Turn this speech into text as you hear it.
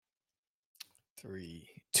Three,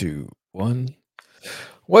 two, one.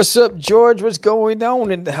 What's up, George? What's going on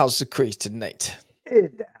in the House of Craze tonight?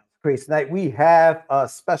 In the Craze tonight, we have a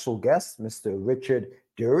special guest, Mr. Richard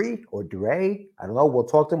Dury or Duray. I don't know. We'll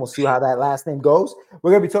talk to him. We'll see how that last name goes. We're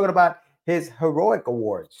going to be talking about his heroic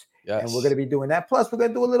awards, and we're going to be doing that. Plus, we're going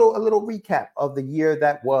to do a little recap of the year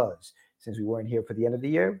that was. Since we weren't here for the end of the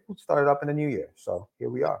year, we'll start it up in the new year. So here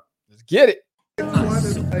we are. Let's get it.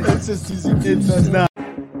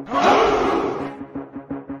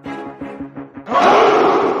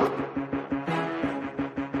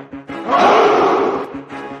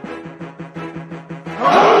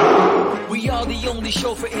 We are the only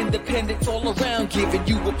show for independents all around, giving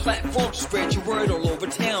you a platform to spread your word all over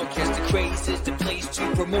town. Catch the Craze is the place to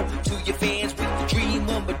promote to your fans with the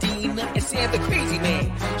Dreamer, Medina, and Sam the Crazy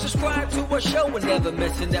Man. Subscribe to our show and never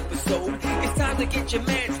miss an episode. It's time to get your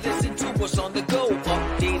mans, listen to us on the go.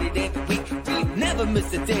 Updated every week, we never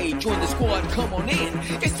miss a day. Join the squad, come on in.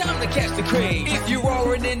 It's time to catch the Craze. If you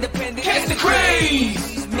are an independent, catch the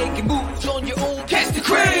Craze. Making moves on your own, catch the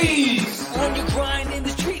Craze. On your grind in the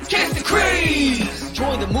streets, catch the Craze.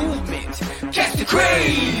 Join the movement, catch the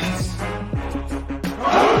Craze.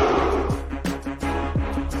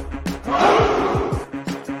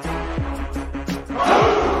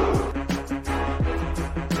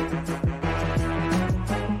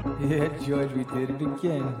 Yeah, George, we did it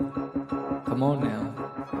again. Come on now.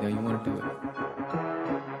 You know you want to do it.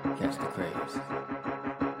 Catch the Craze.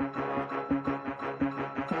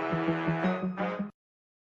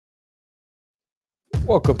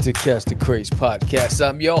 Welcome to Catch the Craze podcast.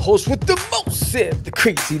 I'm your host with the most, Sam, the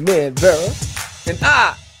Crazy Man Vera, and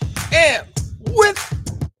I am with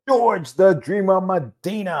George, the Dreamer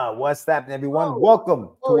Medina. What's happening, everyone? Welcome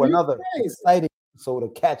to another exciting episode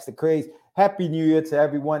of Catch the Craze. Happy New Year to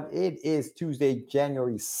everyone. It is Tuesday,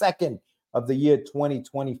 January 2nd of the year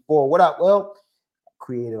 2024. What up, Will?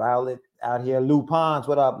 Creative outlet out here. Lou Pons.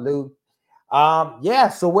 What up, Lou?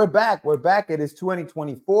 So we're back. It is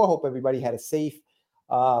 2024. Hope everybody had a safe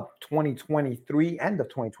 2023, end of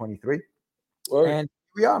 2023. Word. And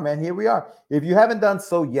here we are, man. Here we are. If you haven't done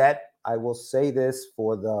so yet, I will say this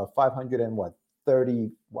for the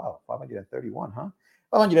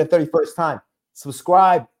 531st time.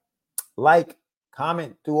 Subscribe, like,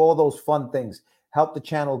 comment, do all those fun things. Help the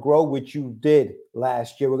channel grow, which you did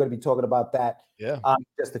last year. We're going to be talking about that in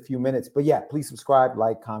just a few minutes. But yeah, please subscribe,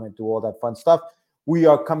 like, comment, do all that fun stuff. We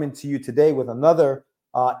are coming to you today with another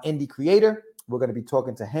indie creator. We're going to be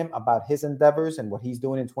talking to him about his endeavors and what he's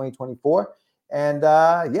doing in 2024. And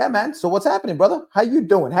yeah, man. So what's happening, brother? How you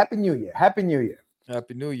doing? Happy New Year. Happy New Year.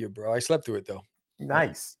 Happy New Year, bro. I slept through it, though.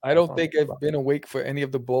 Nice. I don't think I've been awake for any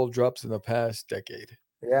of the ball drops in the past decade.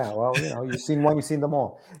 Yeah, well, you've seen one, you've seen them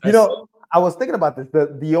all. I was thinking about this.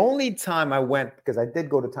 The only time I went, because I did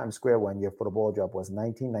go to Times Square one year for the ball drop, was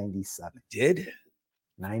 1997. Did?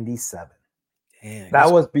 97. Damn,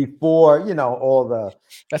 that was before, all the.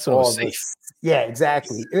 That's when it was safe. Yeah,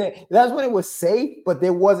 exactly. That's when it was safe, but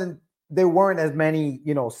there weren't as many,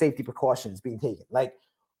 safety precautions being taken. Like,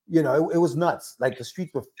 it was nuts. Like the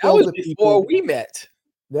streets were filled with people. Before we met.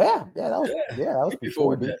 Yeah, that was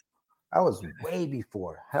before we met. That was way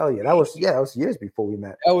before. Hell yeah. That was years before we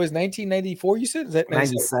met. That was 1994, you said? Is that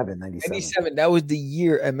 97? 97. That was the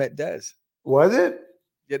year I met Des. Was it?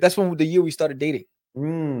 Yeah, that's when the year we started dating.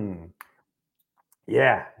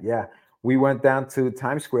 Yeah. We went down to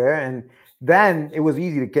Times Square, and then it was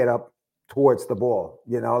easy to get up towards the ball.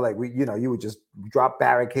 You would just drop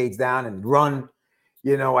barricades down and run,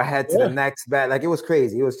 ahead to the next bat. Like, it was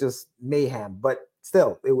crazy. It was just mayhem. But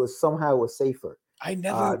still, it was safer. I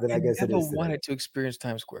never wanted to experience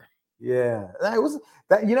Times Square. Yeah, it was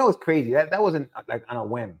that. It's crazy. That wasn't like on a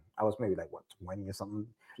whim. I was maybe like 20 or something.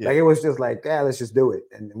 Yeah. Like, it was just like, let's just do it,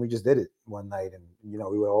 and we just did it one night, and we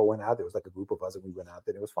all went out. There was like a group of us, and we went out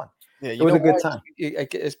there. It was fun. Yeah, it was a good time.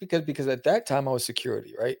 It's because at that time I was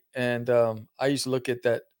security, right? And I used to look at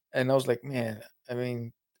that, and I was like, man, I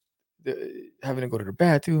mean, having to go to the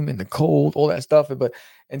bathroom in the cold, all that stuff,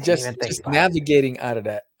 and just navigating out of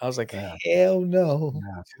that, I was like, hell no,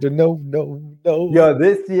 no. Yo,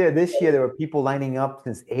 this year there were people lining up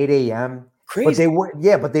since 8 a.m. Crazy.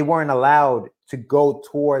 But they weren't allowed to go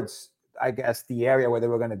towards, I guess, the area where they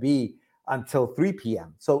were going to be until 3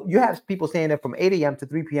 p.m. So you have people staying there from 8 a.m. to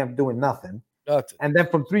 3 p.m. doing nothing. And then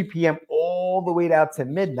from 3 p.m. all the way down to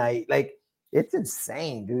midnight. Like, it's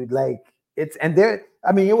insane, dude. Like, it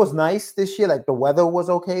was nice this year. Like, the weather was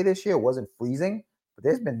okay this year. It wasn't freezing. But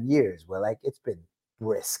there's been years where, like, it's been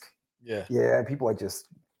brisk. Yeah, people are just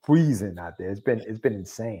freezing out there. It's been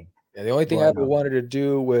insane. Yeah, the only thing I ever wanted to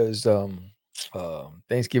do was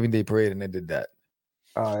Thanksgiving Day parade, and I did that.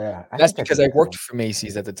 Oh yeah, I That's think I because did I too. worked for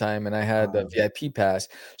Macy's at the time, and I had the VIP pass.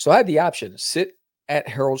 So I had the option, sit at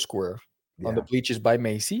Herald Square on the Yeah. bleachers by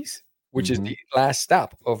Macy's, which is Mm-hmm. the last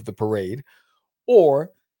stop of the parade,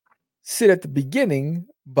 or sit at the beginning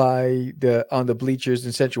by the on the bleachers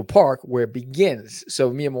in Central Park where it begins.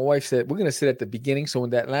 So me and my wife said, "We're gonna sit at the beginning, so when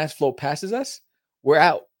that last float passes us, we're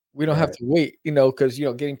out. We don't have Right. to wait, because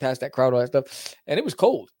getting past that crowd, all that stuff." And it was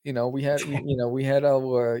cold. We had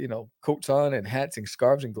our coats on and hats and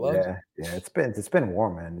scarves and gloves. Yeah, yeah. It's been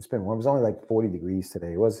warm, man. It's been warm. It was only like 40 degrees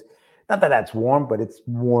today. It was not that that's warm, but it's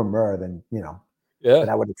warmer than Yeah. than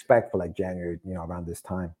I would expect for like January, around this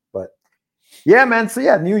time. But yeah, man. So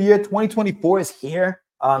yeah, New Year 2024 is here.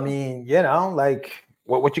 I mean, like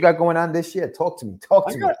what you got going on this year? Talk to me. Talk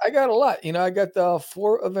I to got me. I got a lot. I got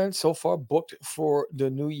 4 events so far booked for the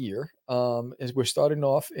new year. As we're starting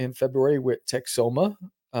off in February with Texoma,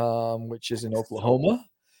 which is in Texoma. Oklahoma.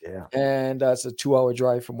 Yeah. And it's a 2-hour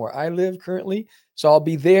drive from where I live currently. So I'll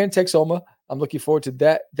be there in Texoma. I'm looking forward to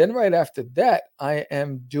that. Then right after that, I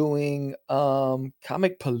am doing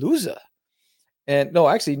Comic Palooza. And no,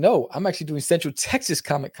 actually, no, I'm actually doing Central Texas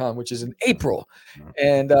Comic Con, which is in April.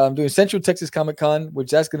 And I'm doing Central Texas Comic Con, which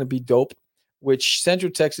that's going to be dope. Which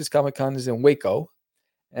Central Texas Comic Con is in Waco.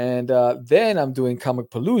 And then I'm doing Comic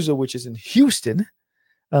Palooza, which is in Houston.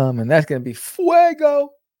 And that's going to be fuego.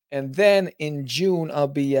 And then in June, I'll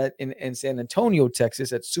be in San Antonio,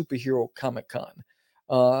 Texas at Superhero Comic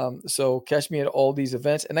Con. So catch me at all these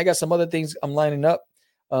events. And I got some other things I'm lining up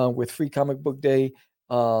with Free Comic Book Day.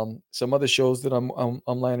 Some other shows that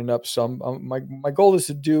I'm lining up. My goal is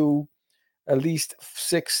to do at least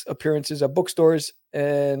 6 appearances at bookstores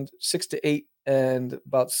and 6 to 8 and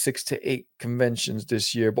about 6 to 8 conventions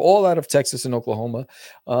this year, but all out of Texas and Oklahoma.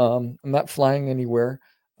 I'm not flying anywhere.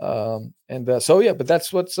 But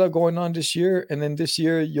that's what's going on this year. And then this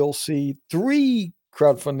year, you'll see 3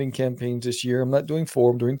 crowdfunding campaigns this year. I'm not doing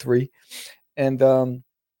 4, I'm doing 3. And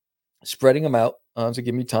spreading them out to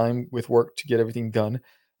give me time with work to get everything done.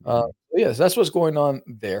 Yes, that's what's going on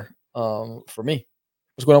there for me.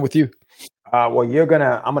 What's going on with you? Well,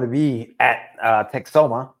 I'm gonna be at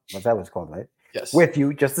Texoma. What's that was called, right? Yes. With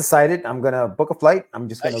you. Just decided I'm gonna book a flight. I'm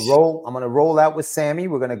just gonna Nice. roll. I'm gonna roll out with Sammy.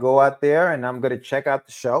 We're gonna go out there and I'm gonna check out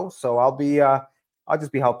the show. So I'll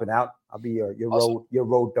just be helping out. I'll be your Awesome.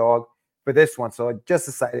 road dog for this one. So I just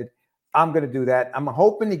decided I'm gonna do that. I'm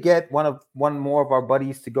hoping to get one more of our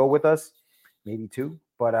buddies to go with us, maybe 2,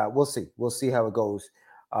 but we'll see. We'll see how it goes.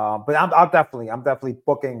 But I'm definitely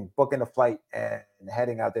booking a flight and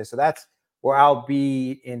heading out there. So that's where I'll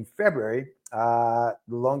be in February. The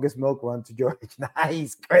longest milk run to George.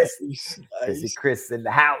 Nice, Chris. Nice. Chris in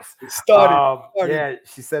the house. Started. Yeah,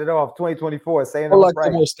 she set it off 2024, saying it Hola, off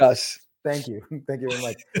right. ¿cómo estás? Thank you. Thank you very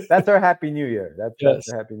much. That's our Happy New Year. That's Yes.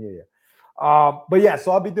 our Happy New Year. But yeah,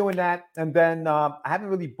 so I'll be doing that. And then I haven't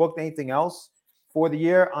really booked anything else for the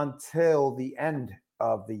year until the end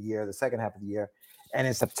of the year, the second half of the year. And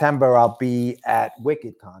in September, I'll be at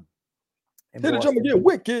WickedCon in Boston.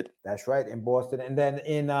 Wicked. That's right, in Boston. And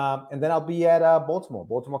then I'll be at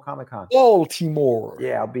Baltimore Comic Con. Baltimore.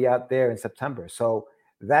 Yeah, I'll be out there in September. So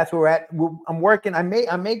that's where we're at. I'm working. I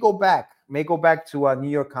may go back. May go back to New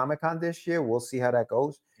York Comic Con this year. We'll see how that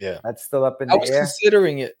goes. Yeah, that's still up in I the was air.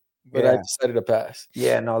 considering it, but I decided to pass.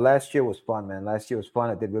 Yeah, no, last year was fun, man. Last year was fun.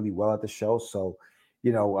 I did really well at the show. So,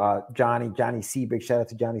 Johnny C, big shout out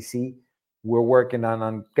to Johnny C. We're working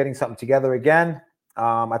on getting something together again.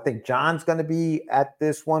 I think John's going to be at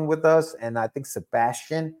this one with us, and I think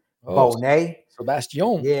Sebastian Bonet.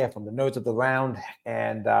 Sebastian. Yeah, from the Nerds of the Round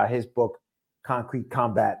and his book, Concrete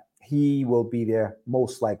Combat. He will be there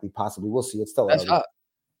most likely, possibly. We'll see. It's still That's early. hot.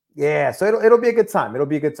 Yeah, so it'll be a good time. It'll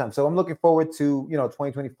be a good time. So I'm looking forward to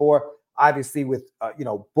 2024. Obviously, with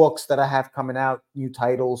books that I have coming out, new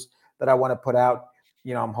titles that I want to put out.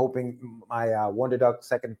 I'm hoping my Wonder Duck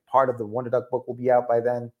second part of the Wonder Duck book will be out by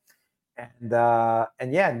then.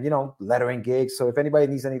 And yeah, lettering gigs. So if anybody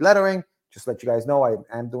needs any lettering, just let you guys know I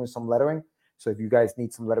am doing some lettering. So if you guys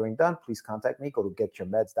need some lettering done, please contact me. Go to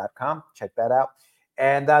getyourmeds.com. Check that out.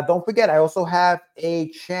 And don't forget, I also have a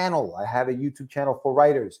channel. I have a YouTube channel for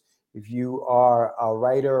writers. If you are a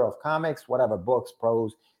writer of comics, whatever, books,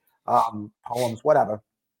 prose, poems, whatever,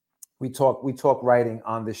 we talk writing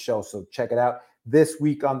on this show. So check it out. This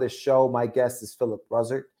week on the show, my guest is Philip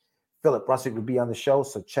Russert. Philip Russert will be on the show,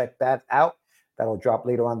 so check that out. That'll drop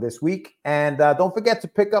later on this week. And don't forget to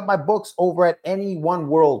pick up my books over at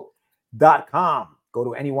anyoneworld.com. Go to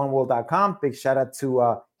anyoneworld.com. Big shout out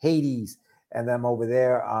to Hades and them over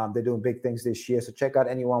there. They're doing big things this year. So check out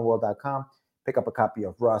anyoneworld.com. Pick up a copy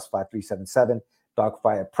of H.E.R.O.I.C 5377.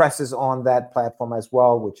 Darkfire Press is on that platform as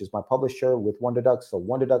well, which is my publisher with Wonder Duck. So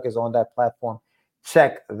Wonder Duck is on that platform.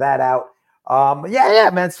 Check that out. Yeah,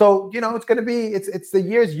 man. So it's gonna be it's the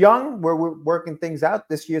year's young where we're working things out.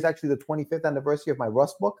 This year's actually the 25th anniversary of my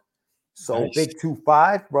Rust book. So Nice. Big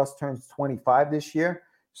 2-5, Russ turns 25 this year.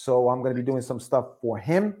 So I'm going to be doing some stuff for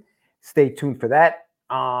him. Stay tuned for that.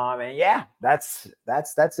 And yeah, that's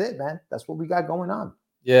it, man. That's what we got going on.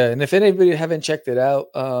 Yeah, and if anybody haven't checked it out,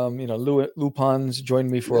 Lou Pons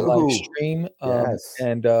joined me for a live stream. Yes.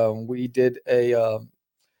 And we did a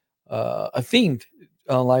themed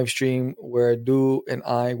live stream where Du and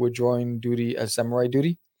I were join duty as samurai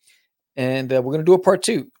duty. And we're going to do a part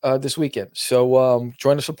 2 this weekend. So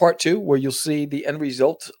join us for part 2, where you'll see the end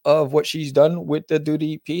result of what she's done with the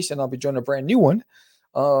duty piece. And I'll be joining a brand new one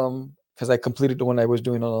because I completed the one I was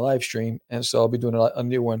doing on the live stream. And so I'll be doing a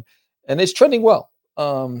new one. And it's trending well.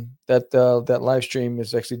 That live stream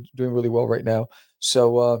is actually doing really well right now.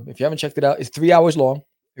 So if you haven't checked it out, it's 3 hours long.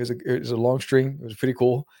 It was a long stream. It was pretty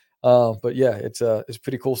cool. But yeah, it's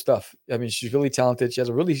pretty cool stuff. I mean, she's really talented. She has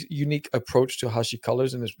a really unique approach to how she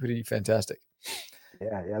colors, and it's pretty fantastic.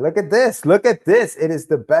 Yeah. Look at this. It is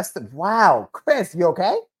the best. Wow, Chris, you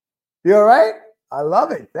okay? You all right? I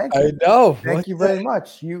love it. Thank you. I know. Thank you very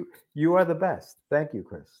much. You are the best. Thank you,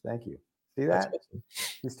 Chris. Thank you. See that? Awesome.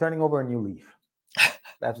 He's turning over a new leaf.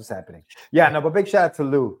 That's what's happening. Yeah, no, but big shout out to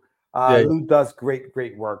Lou. Lou does great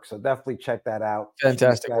work, so definitely check that out.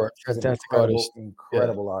 Fantastic work. Fantastic artist.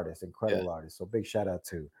 Incredible artist. So big shout out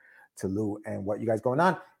to Lou and what you guys going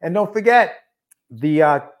on. And don't forget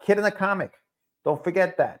the kid in the comic. Don't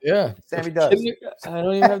forget that. Yeah, Sammy does. I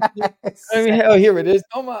don't even have to. Here it is.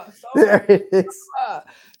 There it is.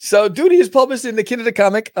 So Duty is published in the Kid in the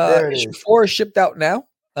Comic. Issue 4 is shipped out now.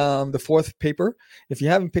 The 4th paper. If you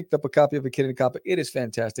haven't picked up a copy of A Kid in the Comic, it is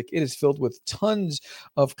fantastic. It is filled with tons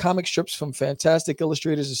of comic strips from fantastic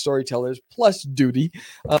illustrators and storytellers. Plus, Duty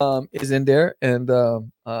is in there, and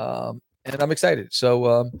I'm excited.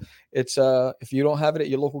 So it's if you don't have it at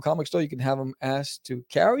your local comic store, you can have them asked to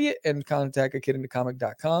carry it and contact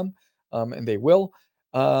akidinthecomic.com, and they will.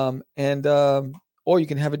 Or you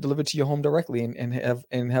can have it delivered to your home directly and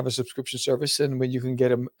have a subscription service, and when you can get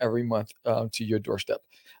them every month to your doorstep.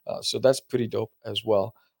 So that's pretty dope as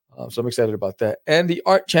well. So I'm excited about that. And the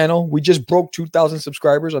art channel, we just broke 2,000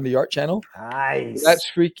 subscribers on the art channel. Nice. That's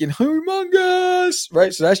freaking humongous,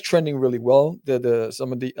 right? So that's trending really well.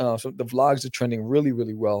 Some of the vlogs are trending really,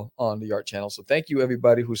 really well on the art channel. So thank you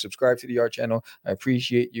everybody who subscribed to the art channel. I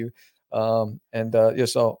appreciate you. So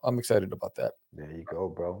I'm excited about that. There you go,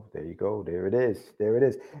 bro. There you go. There it is.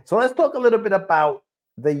 So let's talk a little bit about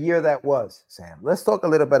the year that was, Sam. Let's talk a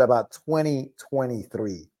little bit about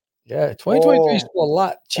 2023. Yeah, 2023 is a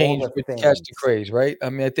lot changed with Catch the Craze, right? I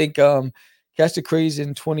mean, I think Catch the Craze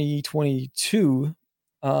in 2022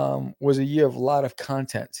 was a year of a lot of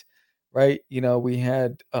content, right? We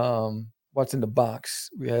had What's in the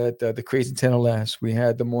Box, we had the Crazy Tenor Last, we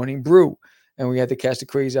had the Morning Brew, and we had the Catch the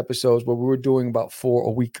Craze episodes where we were doing about 4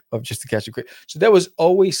 a week of just the Catch the Craze. So there was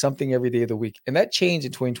always something every day of the week. And that changed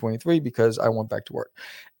in 2023 because I went back to work.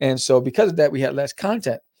 And so because of that, we had less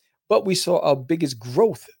content, but we saw our biggest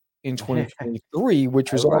growth in 2023,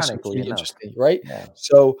 which was also pretty interesting, right? Yeah.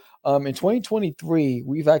 So in 2023,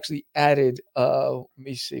 we've actually added, let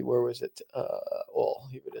me see, where was it?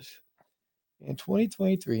 Here it is. In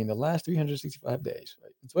 2023, in the last 365 days,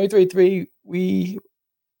 right? In 2023,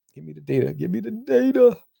 give me the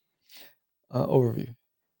data. Overview,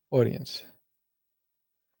 audience.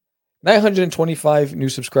 925 new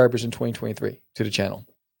subscribers in 2023 to the channel.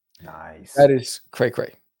 Nice. That is cray.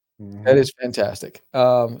 Mm-hmm. That is fantastic.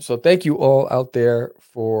 So thank you all out there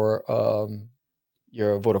for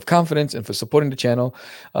your vote of confidence and for supporting the channel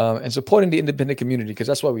and supporting the independent community, because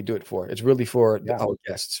that's what we do it for. It's really for our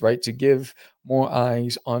guests, right? To give more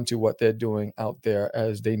eyes onto what they're doing out there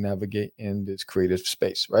as they navigate in this creative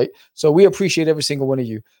space, right? So we appreciate every single one of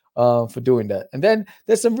you for doing that. And then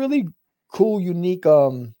there's some really cool, unique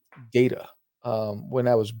data when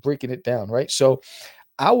I was breaking it down, right? So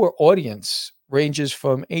our audience ranges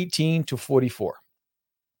from 18 to 44.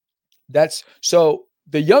 So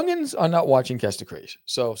the youngins are not watching Catch the Craze.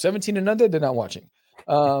 So 17 and under, they're not watching.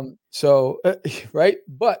 Right.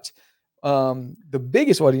 But the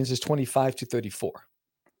biggest audience is 25 to 34,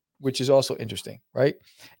 which is also interesting. Right.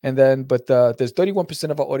 And then, but there's 31%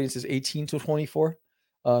 of our audience is 18 to 24.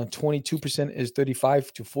 22% is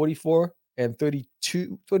 35 to 44, and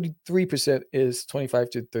 33% is 25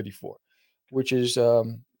 to 34, which is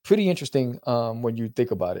pretty interesting when you think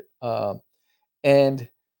about it. And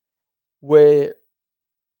where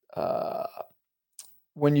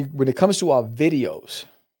when it comes to our videos,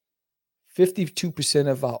 52%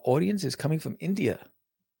 of our audience is coming from India.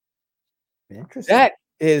 Interesting. That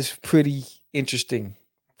is pretty interesting.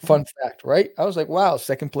 Fun fact, right? I was like, wow,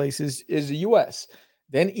 second place is the US,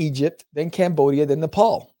 then Egypt, then Cambodia, then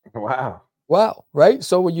Nepal. Wow. Right?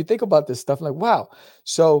 So when you think about this stuff, like, wow.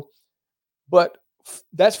 So, but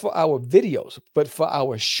that's for our videos. But for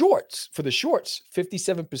our shorts,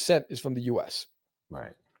 57% is from the US.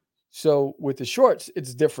 Right. So with the shorts,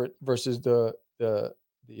 it's different versus the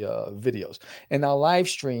videos. And our live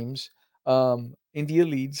streams, India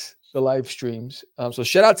leads the live streams. So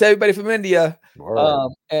shout out to everybody from India.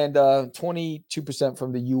 And 22%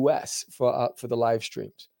 from the US for the live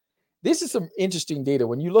streams. This is some interesting data.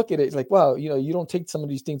 When you look at it, it's like, wow, you don't take some of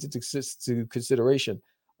these things into consideration.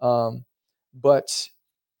 But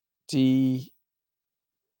the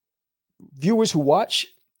viewers who watch,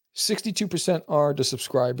 62% are the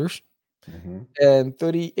subscribers, and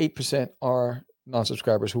 38% are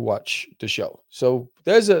non-subscribers who watch the show. So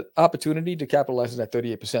there's an opportunity to capitalize on that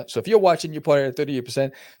 38%. So if you're watching, you're part of that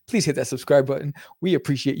 38%, please hit that subscribe button. We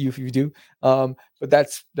appreciate you if you do. But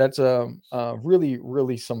that's really,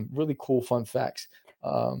 really some really cool fun facts.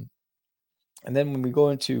 And then when we go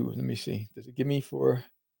into, let me see, does it give me for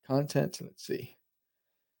content? Let's see.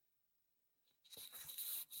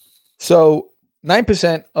 So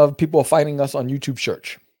 9% of people are finding us on YouTube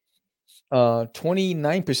search.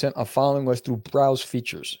 29% are following us through browse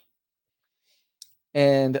features.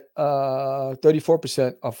 And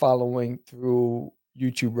 34% are following through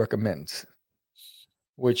YouTube recommends,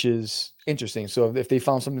 which is interesting. So if they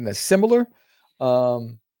found something that's similar,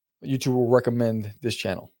 YouTube will recommend this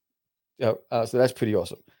channel. So that's pretty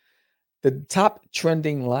awesome. The top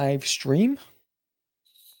trending live stream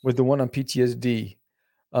was the one on PTSD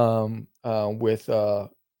with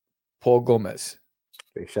Paul Gomez.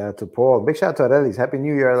 Big shout out to Paul. Big shout out to Arelis. Happy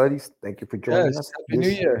New Year, Arelis. Thank you for joining us. Happy New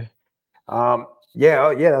Year.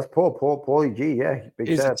 That's Paulie G. Yeah,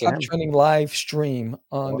 big shout out to him. Top trending live stream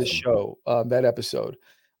on the show, that episode.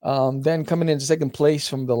 Then coming in second place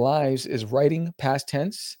from the lives is writing past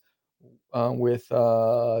tense with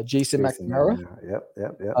Jason McNamara.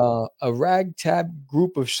 Yep. A ragtag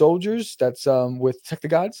group of soldiers, that's with Tech the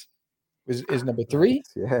Gods, is number 3.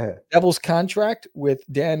 Yeah. Devil's Contract with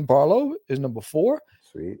Dan Barlow is number 4.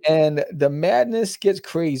 Sweet. And The Madness Gets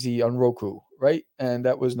Crazy on Roku, right? And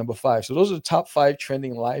that was number 5. So those are the top 5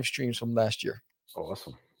 trending live streams from last year.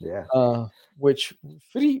 Awesome. Yeah. Which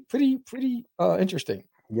pretty interesting.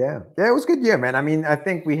 Yeah, it was a good year, man. I mean, I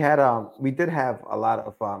think we did have a lot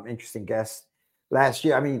of interesting guests last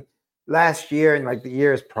year. I mean, last year and like the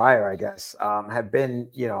years prior, I guess, have been,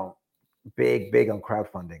 big on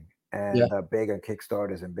crowdfunding and big on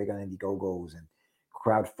Kickstarters and big on Indiegogos and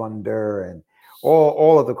Crowdfunder, and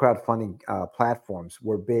all of the crowdfunding platforms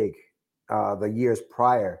were big the years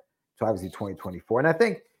prior to obviously 2024. And I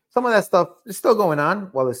think some of that stuff is still going on.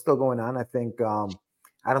 Well, it's still going on. I think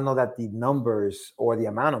I don't know that the numbers or the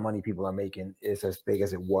amount of money people are making is as big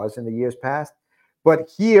as it was in the years past.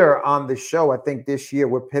 But here on the show, I think this year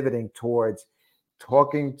we're pivoting towards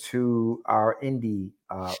talking to our indie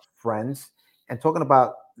friends and talking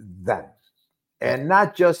about them, and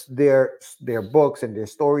not just their books and their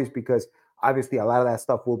stories, because obviously a lot of that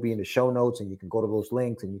stuff will be in the show notes and you can go to those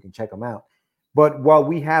links and you can check them out. But while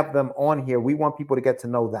we have them on here, we want people to get to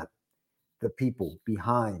know them, the people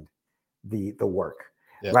behind the work.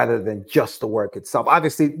 Rather than just the work itself.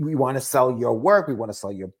 Obviously, we want to sell your work. We want to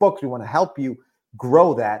sell your books. We want to help you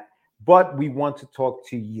grow that. But we want to talk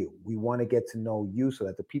to you. We want to get to know you so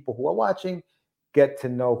that the people who are watching get to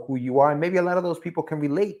know who you are. And maybe a lot of those people can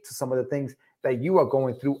relate to some of the things that you are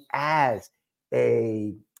going through as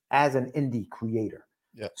an indie creator.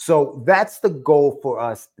 Yeah. So that's the goal for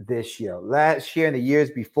us this year. Last year and the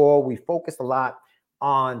years before, we focused a lot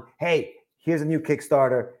on, hey, here's a new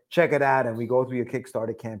Kickstarter, check it out. And we go through your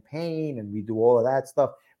Kickstarter campaign and we do all of that stuff.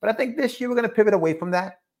 But I think this year we're going to pivot away from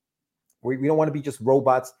that. We don't want to be just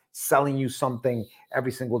robots selling you something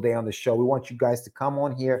every single day on the show. We want you guys to come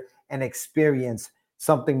on here and experience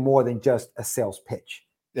something more than just a sales pitch.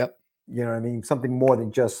 Yep. You know what I mean? Something more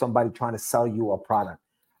than just somebody trying to sell you a product.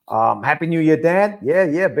 Happy New Year, Dan.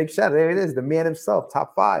 Yeah. Big shout out. There it is. The man himself,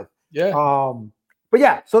 top 5. Yeah. But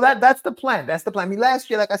yeah, so that's the plan. That's the plan. I mean, last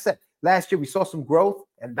year, like I said, we saw some growth,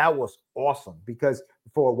 and that was awesome because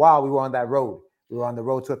for a while we were on that road. We were on the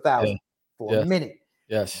road to 1,000 for a minute.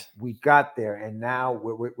 Yes, we got there, and now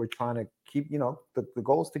we're trying to keep, the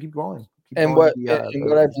goal is to keep growing. What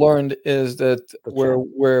I've learned is that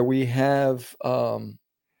where we have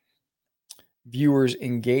viewers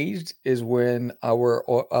engaged is when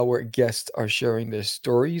our guests are sharing their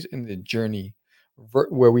stories and the journey.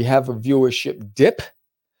 Where we have a viewership dip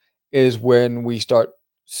is when we start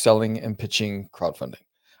selling and pitching crowdfunding.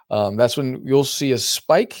 That's when you'll see a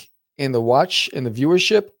spike in the watch and the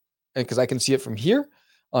viewership, and because I can see it from here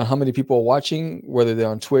on how many people are watching, whether they're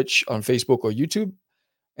on Twitch, on Facebook, or YouTube.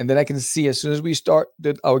 And then I can see as soon as we start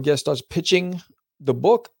that our guest starts pitching the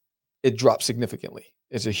book, it drops significantly.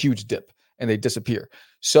 It's a huge dip and they disappear.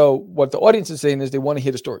 So what the audience is saying is they want to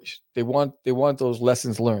hear the stories. They want those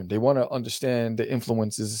lessons learned. They want to understand the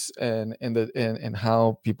influences and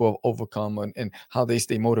how people have overcome and how they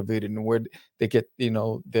stay motivated and where they get,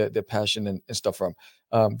 their passion and stuff from.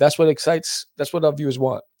 That's what excites, that's what our viewers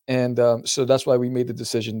want. And so that's why we made the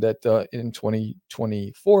decision that in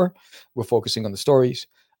 2024, we're focusing on the stories.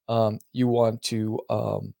 You want to,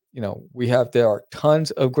 there are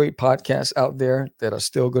tons of great podcasts out there that are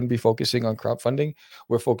still going to be focusing on crowdfunding.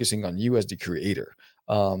 We're focusing on you as the creator.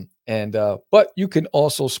 But you can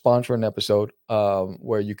also sponsor an episode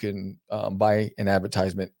where you can buy an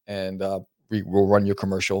advertisement and we'll run your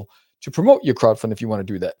commercial to promote your crowdfund if you want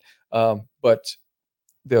to do that. But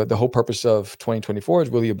the whole purpose of 2024 is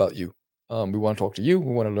really about you. We want to talk to you.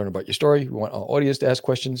 We want to learn about your story. We want our audience to ask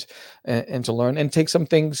questions and to learn and take some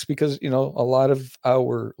things because, a lot of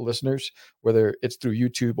our listeners, whether it's through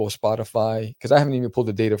YouTube or Spotify, because I haven't even pulled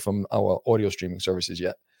the data from our audio streaming services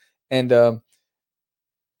yet. And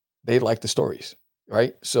they like the stories,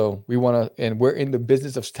 right? So we want to, and we're in the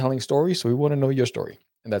business of telling stories. So we want to know your story.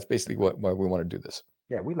 And that's basically why we want to do this.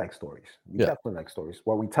 Yeah, we like stories. We definitely like stories.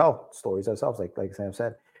 Well, we tell stories ourselves, like Sam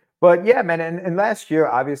said. But yeah, man, and last year,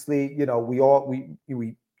 obviously,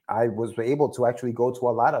 I was able to actually go to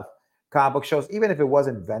a lot of comic book shows, even if it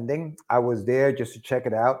wasn't vending. I was there just to check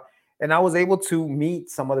it out, and I was able to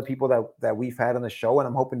meet some of the people that we've had on the show, and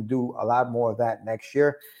I'm hoping to do a lot more of that next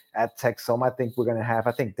year at Texome. I think we're gonna have.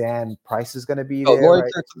 I think Dan Price is gonna be there.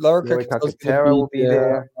 Laura Kirk will be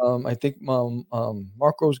there. I think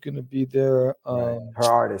Marco's gonna be there.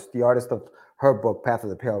 The artist of her book, Path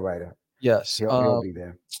of the Pale Rider. Yes, he'll be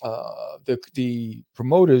there. The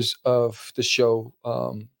promoters of the show,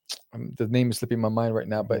 the name is slipping my mind right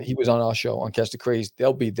now, but he was on our show on Catch the Craze.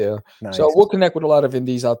 They'll be there, so we'll connect with a lot of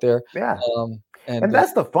indies out there. Yeah, and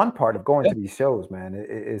that's the fun part of going to these shows, man.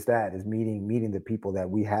 Is meeting the people that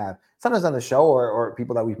we have sometimes on the show or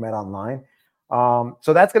people that we've met online.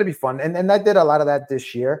 So that's gonna be fun, and I did a lot of that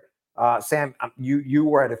this year. Sam, you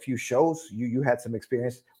were at a few shows. You had some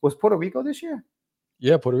experience. Was Puerto Rico this year?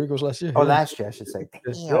 Yeah, Puerto Rico was last year. Oh, last year, I should say.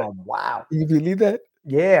 Damn, wow. Can you believe that?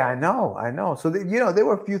 Yeah, I know. So, there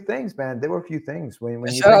were a few things, man. There were a few things. When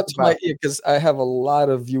you shout out to my ear, because I have a lot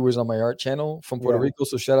of viewers on my art channel from Puerto Rico.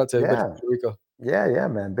 So shout out to everybody from Puerto Rico. Yeah,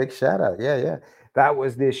 man. Big shout out. Yeah. That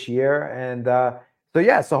was this year. And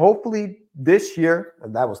so hopefully this year,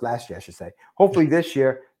 that was last year, I should say. Hopefully this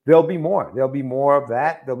year, there'll be more. There'll be more of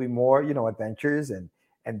that. There'll be more, adventures and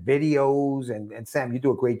videos. And Sam, you do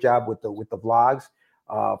a great job with the vlogs.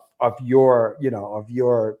 Of your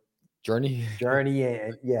journey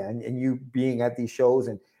and you being at these shows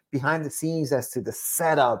and behind the scenes as to the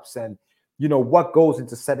setups and what goes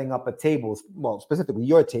into setting up a table, well, specifically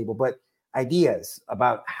your table, but ideas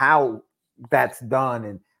about how that's done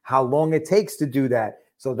and how long it takes to do that.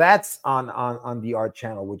 So that's on the art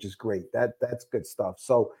channel, which is great. That's good stuff.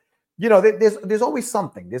 So there's always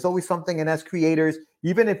something. And as creators,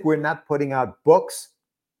 even if we're not putting out books,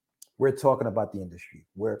 we're talking about the industry.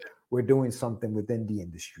 We're doing something within the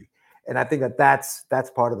industry, and I think that's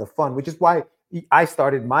part of the fun, which is why I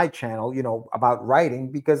started my channel, about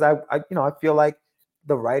writing, because I feel like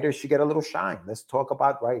the writers should get a little shine. Let's talk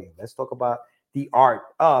about writing. Let's talk about the art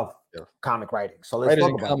of comic writing. So let's writers talk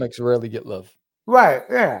in about comics rarely get love. Right?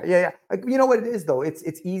 Yeah. Like, you know what it is though?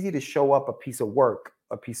 It's easy to show up a piece of work,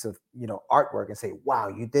 a piece of artwork, and say, "Wow,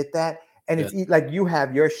 you did that." And it's like you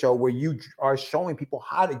have your show where you are showing people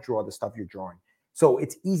how to draw the stuff you're drawing. So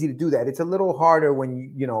it's easy to do that. It's a little harder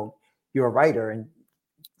when you're a writer and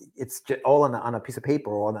it's just all on a piece of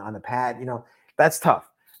paper or on a pad. That's tough.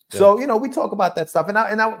 Yeah. So we talk about that stuff, and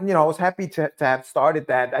I was happy to have started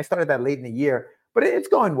that. I started that late in the year, but it's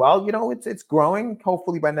going well. It's growing.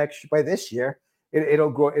 Hopefully by this year,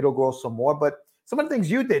 it'll grow some more. But some of the things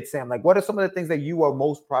you did, Sam, like what are some of the things that you are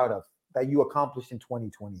most proud of that you accomplished in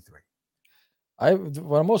 2023?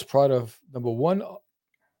 What I'm most proud of, number one,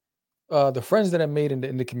 the friends that I made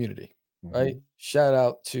in the community, right? Shout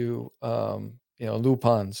out to Lou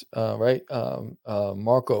Pons, right?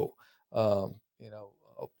 Marco,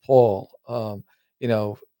 Paul,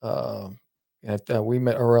 we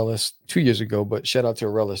met Aurelis 2 years ago, but shout out to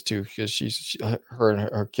Aurelis too, because her and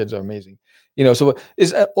her kids are amazing. So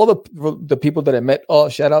is all the people that I met. Oh,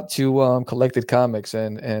 shout out to Collected Comics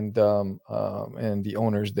and the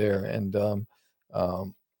owners there, and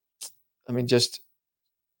I mean, just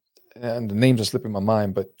and the names are slipping my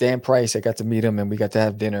mind, but Dan Price, I got to meet him and we got to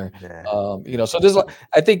have dinner. Yeah. So there's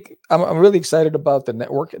I think I'm really excited about the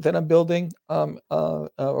network that I'm building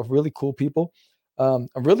of really cool people. I'm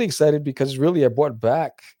really excited because really I brought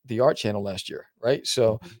back the art channel last year, right?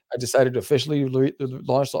 So Mhm. I decided to officially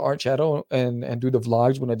launch the art channel and do the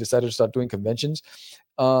vlogs when I decided to start doing conventions.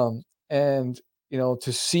 And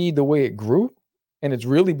to see the way it grew, and it's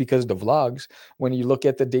really because of the vlogs. When you look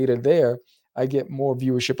at the data there, I get more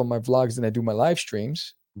viewership on my vlogs than I do my live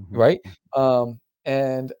streams, Mhm. right?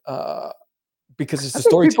 And because it's I the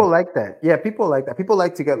think people storytelling. like that. Yeah, people like that. People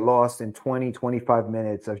like to get lost in 20, 25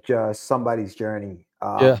 minutes of just somebody's journey.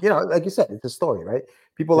 Yeah, Like you said, it's a story, right?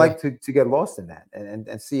 People yeah, like to get lost in that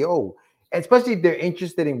and see, and especially if they're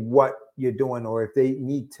interested in what you're doing or if they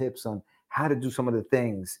need tips on how to do some of the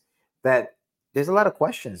things that there's a lot of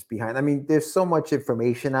questions behind. I mean, there's so much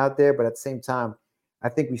information out there, but at the same time, I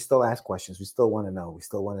think we still ask questions. We still want to know. We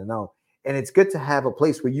still want to know. And it's good to have a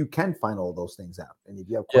place where you can find all those things out. And if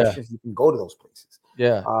you have yeah. questions, you can go to those places.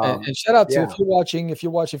 Yeah, and shout out to Yeah. if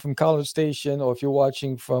you're watching from College Station or if you're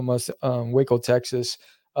watching from us, Waco, Texas.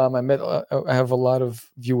 I have a lot of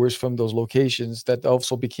viewers from those locations that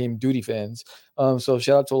also became Duty fans. So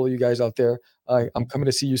shout out to all of you guys out there. I'm coming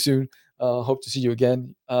to see you soon. Hope to see you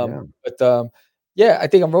again. Yeah. Yeah, I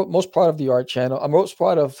think I'm most proud of the art channel. I'm most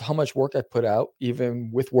proud of how much work I put out,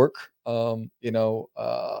 even with work. And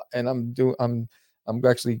I'm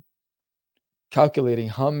actually calculating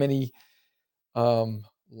how many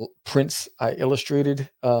prints I illustrated.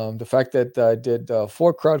 The fact that I did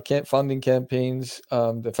 4 crowdfunding campaigns.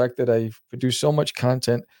 The fact that I produced so much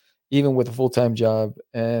content, even with a full time job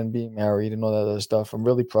and being married and all that other stuff. I'm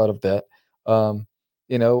really proud of that. I'm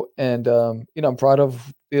proud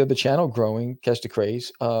of the channel growing, Catch the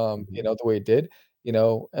Craze. Mhm. The way it did.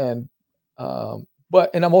 And but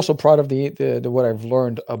I'm also proud of the what I've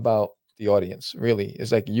learned about the audience. Really,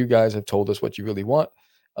 it's like you guys have told us what you really want.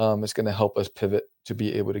 It's going to help us pivot to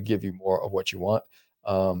be able to give you more of what you want,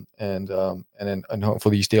 and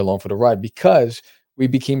hopefully you stay along for the ride because we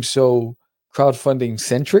became so crowdfunding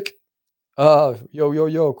centric.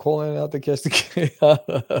 Yo, calling out the guest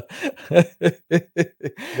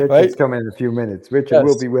Richard's right? coming in a few minutes. Richard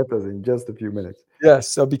will Yes, be with us in just a few minutes. yes.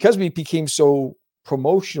 So because we became so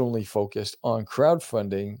promotionally focused on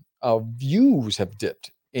crowdfunding, our views have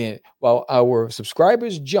dipped. And while our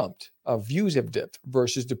subscribers jumped, our views have dipped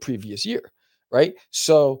versus the previous year, right?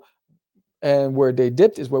 So and where they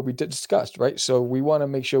dipped is what we discussed, right? So we want to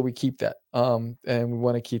make sure we keep that, and we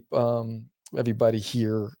want to keep everybody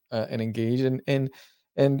here and engaged. And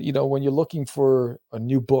when you're looking for a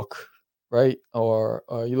new book, right, or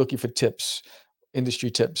you're looking for tips, industry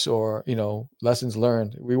tips, or lessons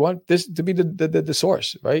learned, we want this to be the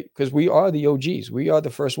source, right? Because we are the OGs, we are the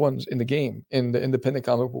first ones in the game in the independent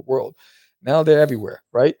comic book world. Now they're everywhere,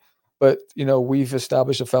 right? But we've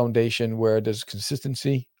established a foundation where there's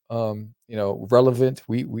consistency, relevant.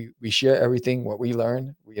 We share everything what we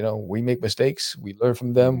learn. We make mistakes, we learn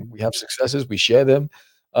from them. Mhm. We have successes, we share them.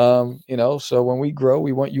 So when we grow,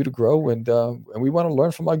 we want you to grow, and we want to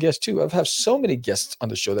learn from our guests too. I've had so many guests on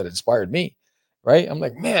the show that inspired me, right? I'm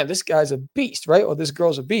like, man, this guy's a beast, right? Or this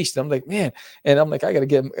girl's a beast. And I'm like, man, and I'm like, I gotta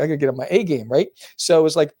get on my A game, right? So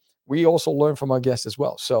it's like we also learn from our guests as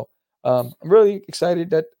well. So I'm really excited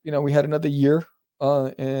that we had another year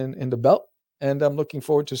in the belt, and I'm looking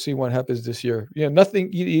forward to see what happens this year.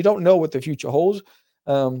 Nothing you don't know what the future holds,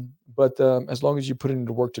 but as long as you put it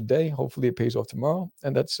into work today, hopefully it pays off tomorrow,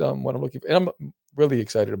 and that's what I'm looking for. And I'm really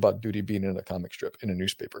excited about Duty being in a comic strip in a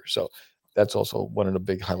newspaper. So that's also one of the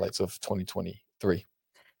big highlights of 2023.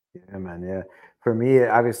 Yeah, man. Yeah. For me,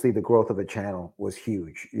 obviously, the growth of the channel was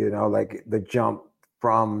huge. Like the jump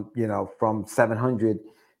from 700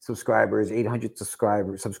 subscribers, 800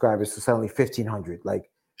 subscribers to suddenly 1,500. Like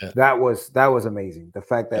Yeah, that was amazing. The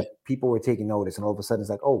fact yeah. that people were taking notice, and all of a sudden it's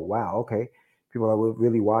like, oh wow, okay, people are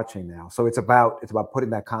really watching now. So it's about putting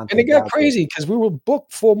that And it content got out there. crazy because we were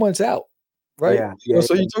booked 4 months out, right? Yeah, yeah,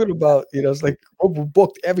 So you're talking about, it's like we're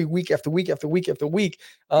booked every week after week after week after week,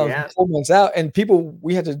 yeah, 4 months out, and people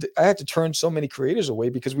I had to turn so many creators away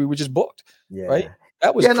because we were just booked, right? yeah.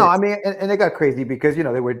 That was Yeah, no, crazy. I mean, and it got crazy because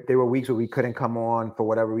there were weeks where we couldn't come on for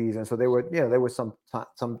whatever reason. So there were some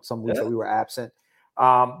weeks that Yeah. we were absent.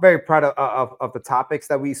 Very proud of the topics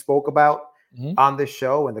that we spoke about Mhm. on this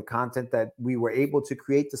show and the content that we were able to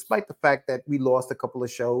create, despite the fact that we lost a couple of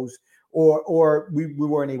shows or we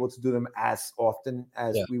weren't able to do them as often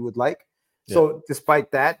as Yeah. we would like. Yeah. So despite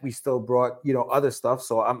that, we still brought other stuff.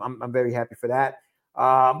 So I'm very happy for that.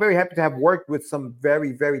 I'm very happy to have worked with some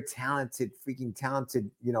very, very talented, freaking talented,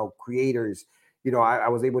 creators, I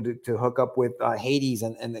was able to hook up with Hades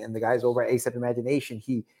and the guys over at A7 Imagination.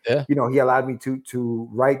 He allowed me to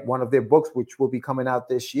write one of their books, which will be coming out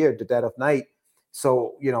this year, The Dead of Night.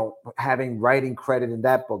 So, having writing credit in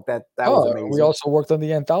that book, that was amazing. We also worked on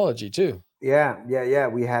the anthology too. Yeah.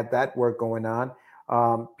 We had that work going on.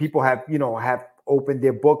 People have opened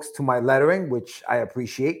their books to my lettering, which I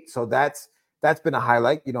appreciate. So that's been a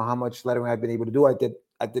highlight, how much lettering I've been able to do. I did,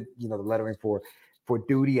 the lettering for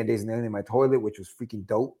Duty and Days in My Toilet, which was freaking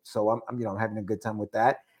dope. So I'm having a good time with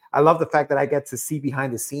that. I love the fact that I get to see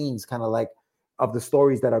behind the scenes, kind of like of the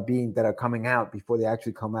stories that are coming out before they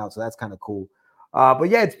actually come out. So that's kind of cool. But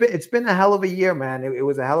yeah, it's been a hell of a year, man. It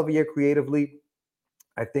was a hell of a year creatively.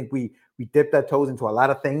 I think we dipped our toes into a lot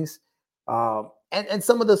of things. And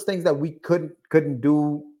some of those things that we couldn't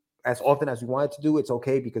do as often as we wanted to do, it's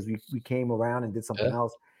okay because we came around and did something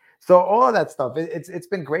else. So all of that stuff, it's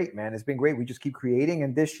been great, man. It's been great. We just keep creating.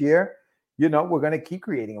 And this year, we're going to keep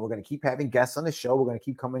creating and we're going to keep having guests on the show. We're going to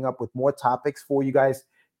keep coming up with more topics for you guys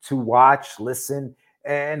to watch, listen,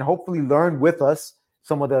 and hopefully learn with us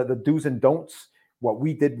some of the do's and don'ts, what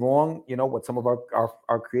we did wrong, what some of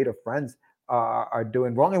our creative friends are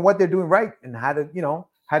doing wrong and what they're doing right and how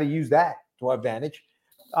to use that to our advantage.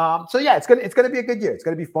 So yeah, it's gonna be a good year. It's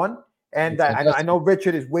gonna be fun. And I know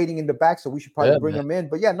Richard is waiting in the back, so we should probably bring him in.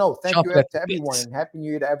 But yeah, no, thank you to everyone and Happy New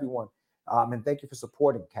Year to everyone. And thank you for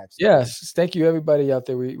supporting Cats. Yes, thank you everybody out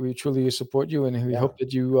there. We truly support you, and we hope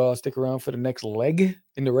that you stick around for the next leg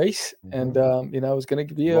in the race. And it's going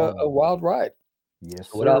to be a wild ride. Yes.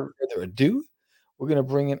 So without further ado, we're going to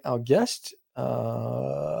bring in our guest.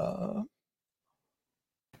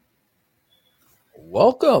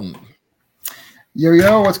 Welcome.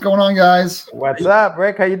 Yo, what's going on, guys? What's up,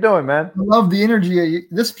 Rick? How you doing, man? I love the energy.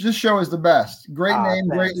 This show is the best. Great name,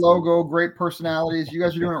 great logo, great personalities. You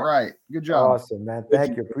guys are doing it right. Good job. Awesome, man.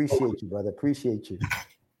 Thank you. Appreciate you, brother. Appreciate you.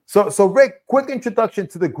 So Rick, quick introduction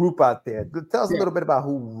to the group out there. Tell us a little bit about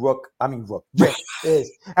who Rick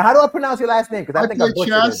is. And how do I pronounce your last name? Because I think I butchered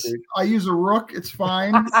chess. it, dude. I use a rook. It's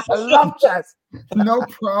fine. I love chess. No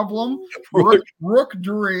problem. Rook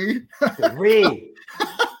Dree.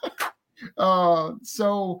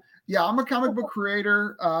 So yeah, I'm a comic book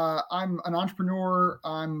creator. I'm an entrepreneur.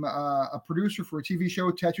 I'm a producer for a TV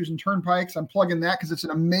show, Tattoos and Turnpikes. I'm plugging that because it's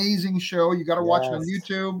an amazing show. You got to watch it on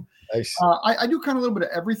YouTube. Nice. I do kind of a little bit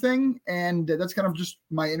of everything, and that's kind of just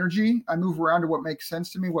my energy. I move around to what makes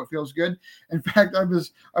sense to me, what feels good. In fact, I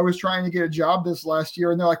was trying to get a job this last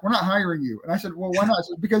year, and they're like, "We're not hiring you." And I said, "Well, why not?" I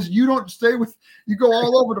said, "Because you don't stay with. You go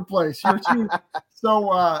all over the place. You're too."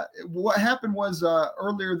 So what happened was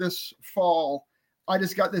earlier this fall, I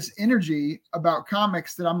just got this energy about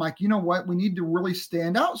comics that I'm like, you know what? We need to really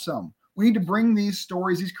stand out some. We need to bring these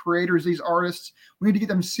stories, these creators, these artists. We need to get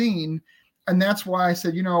them seen. And that's why I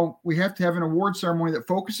said, we have to have an award ceremony that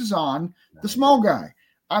focuses on the small guy.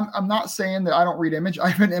 I'm not saying that I don't read Image. I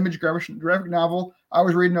have an Image graphic novel I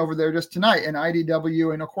was reading over there just tonight, and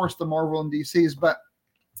IDW, and of course the Marvel and DCs. But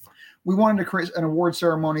we wanted to create an award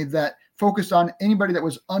ceremony that focused on anybody that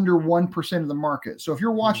was under 1% of the market. So if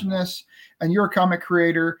you're watching this and you're a comic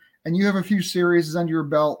creator and you have a few series under your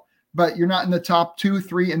belt, but you're not in the top 2,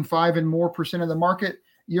 3, and 5 and more % of the market,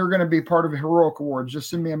 you're going to be part of H.E.R.O.I.C Awards.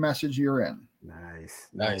 Just send me a message. You're in.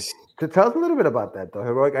 Nice. So tell us a little bit about that, though.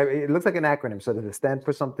 H.E.R.O.I.C. It looks like an acronym. So does it stand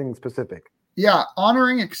for something specific? Yeah,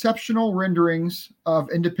 honoring exceptional renderings of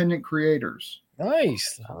independent creators.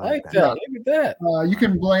 Nice. I like that. Look at that. You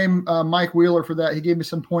can blame Mike Wheeler for that. He gave me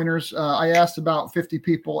some pointers. I asked about 50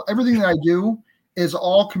 people. Everything that I do is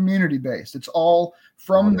all community based. It's all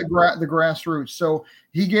from the grassroots. So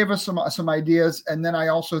he gave us some ideas, and then I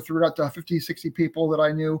also threw it out to 50, 60 people that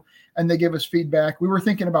I knew, and they gave us feedback. We were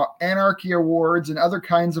thinking about Anarchy Awards and other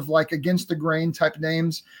kinds of like against the grain type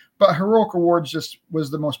names, but H.E.R.O.I.C Awards just was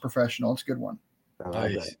the most professional. It's a good one.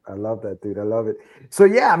 I love that, dude. I love it. So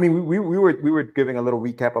yeah, I mean, we were giving a little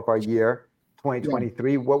recap of our year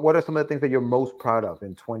 2023. What are some of the things that you're most proud of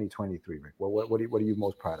in 2023, Rick? What are you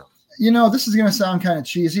most proud of? This is going to sound kind of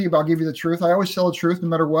cheesy, but I'll give you the truth. I always tell the truth no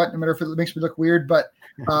matter what, no matter if it makes me look weird. But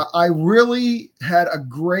I really had a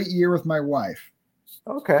great year with my wife.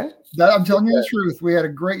 Okay. I'm telling you the truth. We had a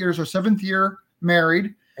great year. It's our 7th year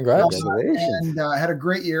married. Congratulations. And had a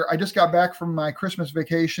great year. I just got back from my Christmas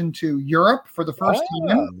vacation to Europe for the first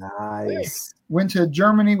time. Nice. Went to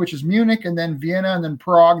Germany, which is Munich, and then Vienna, and then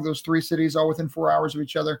Prague, those 3 cities all within 4 hours of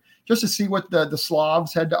each other, just to see what the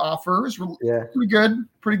Slavs had to offer. It was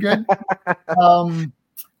pretty good. I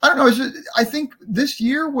don't know. I think this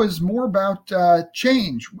year was more about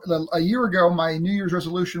change. A year ago, my New Year's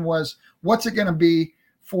resolution was, what's it going to be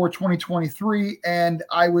for 2023? And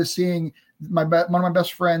I was seeing one of my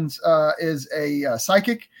best friends is a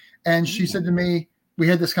psychic, and she said to me, we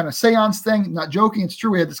had this kind of seance thing. Not joking, it's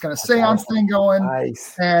true. We had this kind of seance thing going,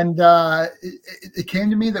 and it came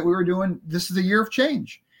to me that we were doing. This is a year of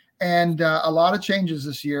change, and a lot of changes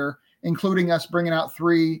this year, including us bringing out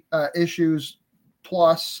 3 issues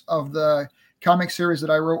plus of the comic series that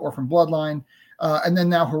I wrote, Orphan Bloodline. And then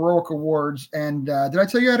now Heroic Awards. And did I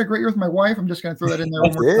tell you I had a great year with my wife? I'm just going to throw that in there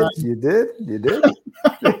one more time. You did.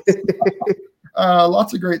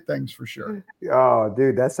 Lots of great things for sure. Oh,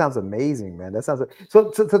 dude, that sounds amazing, man. That sounds so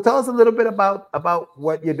tell us a little bit about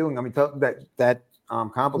what you're doing. I mean, that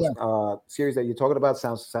comic series that you're talking about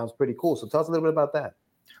sounds pretty cool. So tell us a little bit about that.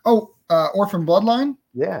 Oh, Orphan Bloodline?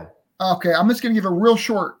 Yeah. Okay, I'm just going to give a real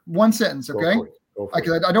short one sentence, okay?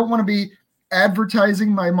 Because I don't want to be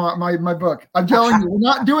advertising my book. I'm telling you, we're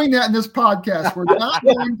not doing that in this podcast. We're not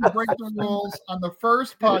going to break the rules on the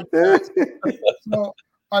first podcast. So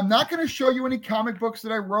I'm not going to show you any comic books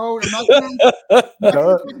that I wrote. I'm not going to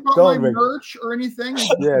talk about my merch or anything.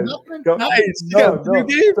 Yeah. Don't give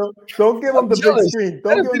them the big screen.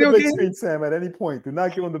 Don't give them the big screen, Sam, at any point. Do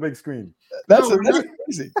not give them the big screen. That's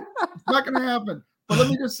crazy. It's not going to happen. But let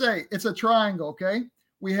me just say, it's a triangle, okay?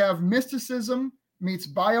 We have mysticism meets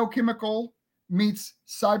biochemical meets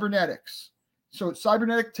cybernetics. So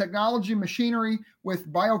cybernetic technology, machinery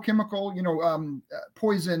with biochemical,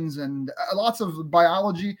 poisons and lots of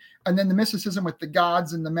biology, and then the mysticism with the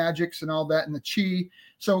gods and the magics and all that and the chi.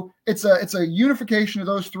 So it's a unification of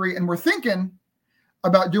those 3, and we're thinking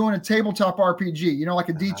about doing a tabletop RPG, like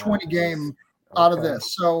a D20 game out of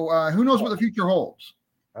this. So who knows what the future holds?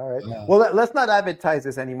 All right. Well, let's not advertise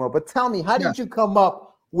this anymore. But tell me, how did you come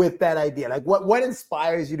up with that idea? Like, what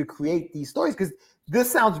inspires you to create these stories? Because this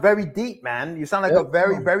sounds very deep, man. You sound like a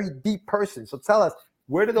very, very deep person. So tell us,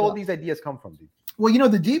 where did all these ideas come from, dude? Well,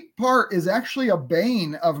 the deep part is actually a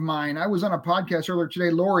bane of mine. I was on a podcast earlier today.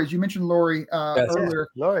 Lori's, you mentioned Lori earlier.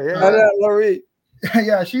 Lori, Lori.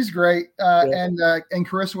 Yeah, she's great. And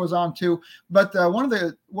Carissa was on too. But one of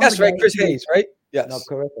the right, Chris Hayes, right? Yes. No,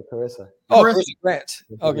 Carissa. Oh, Carissa Grant.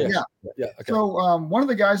 Okay. Yeah. Okay. So one of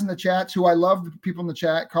the guys in the chats who I love, the people in the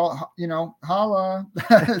chat, holla,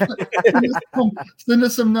 send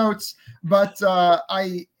us some notes. But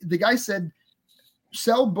the guy said,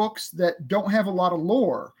 sell books that don't have a lot of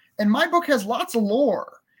lore. And my book has lots of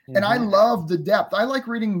lore. And I love the depth. I like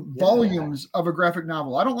reading volumes of a graphic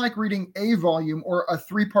novel. I don't like reading a volume or a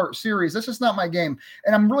 3-part series. That's just not my game.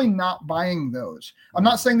 And I'm really not buying those. I'm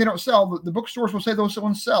not saying they don't sell. The bookstores will say those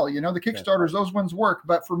ones sell. The Kickstarters, those ones work.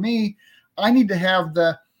 But for me, I need to have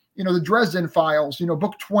the Dresden Files,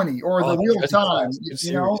 book 20, or the Real Time,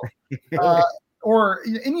 or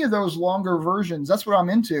any of those longer versions. That's what I'm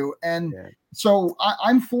into. And so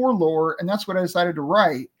I'm for lore, and that's what I decided to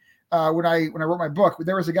write. When I wrote my book,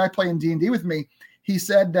 there was a guy playing D&D with me. He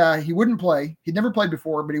said he wouldn't play. He'd never played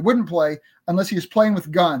before, but he wouldn't play unless he was playing with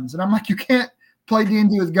guns. And I'm like, you can't play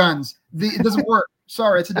D&D with guns. It doesn't work.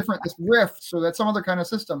 Sorry, it's Rift, so that's some other kind of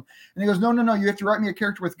system. And he goes, no, you have to write me a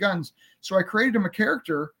character with guns. So I created him a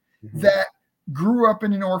character that grew up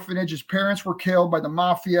in an orphanage. His parents were killed by the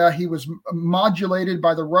mafia. He was modulated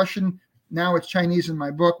by the Russian. Now it's Chinese in my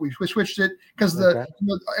book. We switched it because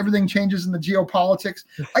everything changes in the geopolitics.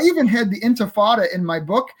 I even had the Intifada in my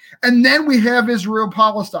book, and then we have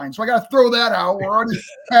Israel-Palestine. So I got to throw that out. We're already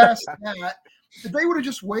past that. If they would have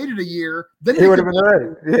just waited a year, then it would have been ready.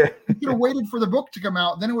 Yeah, they could have waited for the book to come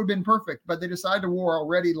out. Then it would have been perfect. But they decided to war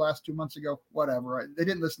already last 2 months ago. Whatever. They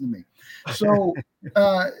didn't listen to me. So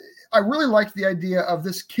I really liked the idea of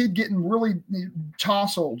this kid getting really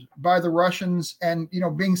tousled by the Russians and,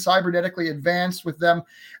 being cybernetically advanced with them.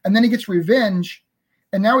 And then he gets revenge.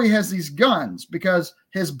 And now he has these guns because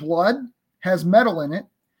his blood has metal in it.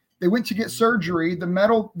 They went to get surgery. The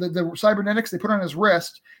metal, the cybernetics they put on his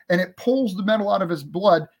wrist, and it pulls the metal out of his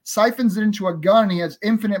blood, siphons it into a gun. He has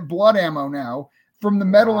infinite blood ammo now from the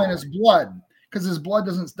metal in his blood because his blood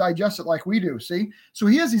doesn't digest it like we do. See? So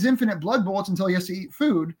he has these infinite blood bullets until he has to eat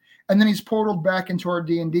food. And then he's portaled back into our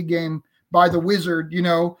D&D game by the wizard,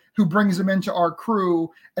 who brings him into our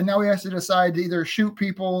crew. And now he has to decide to either shoot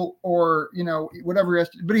people or, whatever he has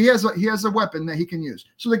to. But he has a weapon that he can use.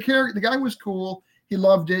 So the guy was cool. He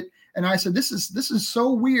loved it. And I said, this is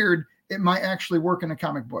so weird. It might actually work in a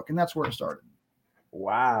comic book. And that's where it started.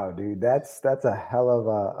 Wow, dude, that's a hell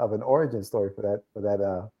of an origin story for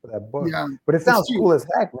that book. Yeah, but it sounds cool as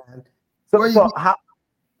heck, man. So how?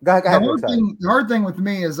 Go ahead. The hard thing with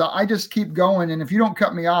me is I just keep going, and if you don't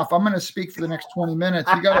cut me off, I'm going to speak for the next 20 minutes.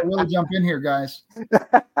 You got to really jump in here, guys.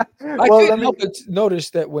 I can't help but notice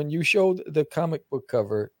that when you showed the comic book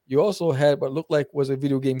cover, you also had what looked like was a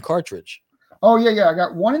video game cartridge. Oh yeah. I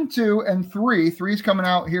got 1 and 2 and 3. 3's coming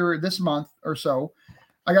out here this month or so.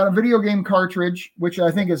 I got a video game cartridge, which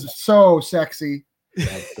I think is so sexy.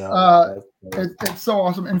 It's so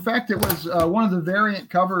awesome. In fact, it was one of the variant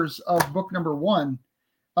covers of book number 1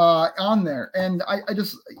 on there. And I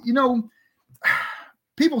just,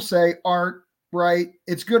 people say art, right?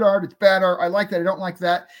 It's good art. It's bad art. I like that. I don't like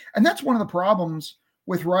that. And that's one of the problems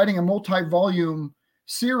with writing a multi-volume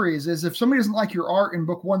series is if somebody doesn't like your art in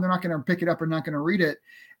book 1, they're not going to pick it up and not going to read it.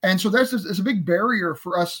 And so there's a big barrier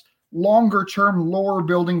for us longer term lore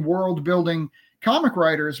building, world building comic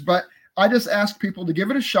writers. But I just ask people to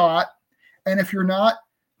give it a shot. And if you're not,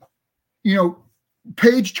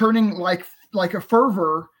 page turning like a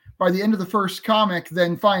fervor by the end of the first comic,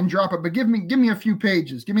 then fine, drop it. But give me a few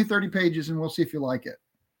pages. Give me 30 pages and we'll see if you like it.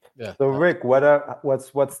 Yeah. So Rick,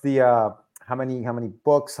 what's the how many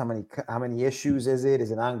books, how many issues is it?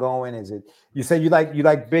 Is it ongoing? Is it, you say you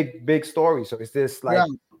like big stories. So is this like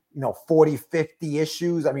 40, 50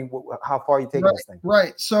 issues? I mean, how far are you taking this thing?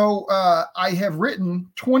 Right. So I have written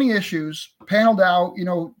 20 issues, paneled out,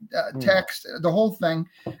 text, the whole thing.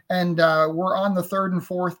 And we're on the 3rd and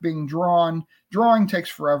 4th being drawn. Drawing takes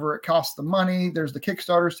forever. It costs the money. There's the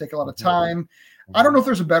Kickstarters, take a lot of time. I don't know if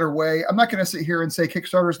there's a better way. I'm not going to sit here and say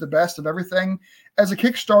Kickstarter is the best of everything. As a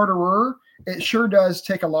Kickstarterer, it sure does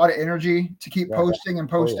take a lot of energy to keep posting and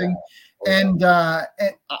posting. And I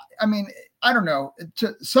mean, I don't know.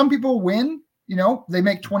 Some people win, they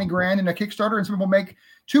make 20 grand in a Kickstarter, and some people make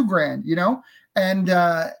 $2 grand, and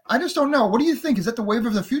I just don't know. What do you think? Is that the wave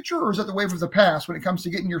of the future, or is that the wave of the past when it comes to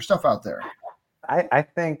getting your stuff out there? I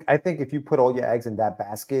think if you put all your eggs in that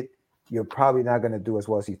basket, you're probably not going to do as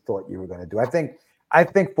well as you thought you were going to do. I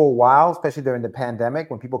think for a while, especially during the pandemic,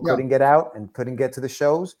 when people couldn't get out and couldn't get to the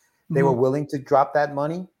shows, they were willing to drop that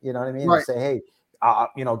money. You know what I mean? And say, hey,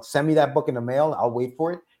 send me that book in the mail. I'll wait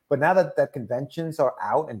for it. But now that conventions are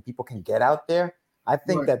out and people can get out there, I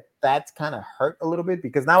think that's kind of hurt a little bit,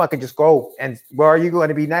 because now I can just go and, where are you going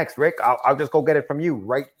to be next, Rick? I'll just go get it from you,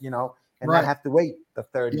 right? And not have to wait the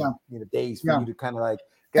 30 days for you to kind of like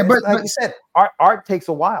get it. But like you said, art takes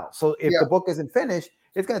a while. So if the book isn't finished,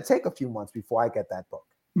 it's going to take a few months before I get that book.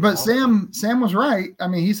 But Sam was right. I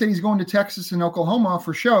mean, he said he's going to Texas and Oklahoma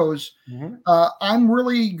for shows. I'm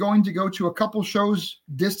really going to go to a couple shows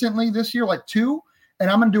distantly this year, like 2, and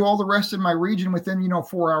I'm going to do all the rest in my region within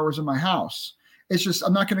 4 hours of my house. It's just,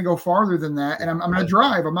 I'm not going to go farther than that. And I'm going to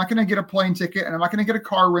drive. I'm not going to get a plane ticket, and I'm not going to get a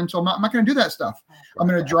car rental. I'm not going to do that stuff. I'm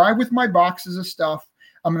going to drive with my boxes of stuff.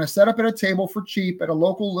 I'm going to set up at a table for cheap at a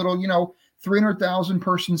local little, 300,000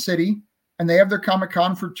 person city. And they have their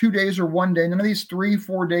Comic-Con for 2 days or 1 day. None of these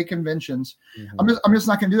 3-4 day conventions. I'm just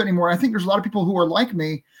not going to do that anymore. I think there's a lot of people who are like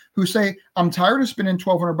me who say, I'm tired of spending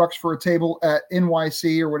 $1,200 for a table at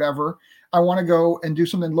NYC or whatever. I want to go and do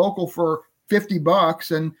something local for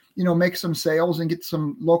 $50 and, make some sales and get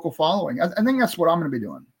some local following. I think that's what I'm going to be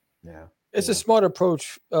doing. Yeah. It's a smart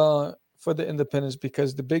approach for the independents,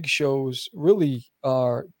 because the big shows really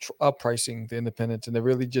are outpricing the independents, and they're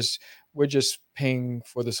really we're just paying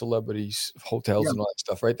for the celebrities, hotels and all that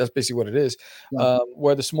stuff, right? That's basically what it is.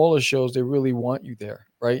 Where the smaller shows, they really want you there,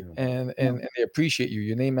 right? And they appreciate you.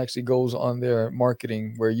 Your name actually goes on their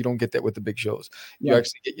marketing, where you don't get that with the big shows. You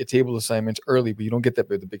actually get your table assignments early, but you don't get that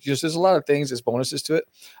with the big shows. There's a lot of things, there's bonuses to it.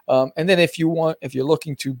 And then if you're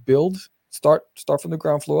looking to build, start from the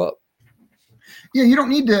ground floor up. Yeah, you don't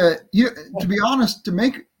need to be honest, to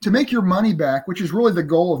make your money back, which is really the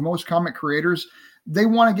goal of most comic creators. They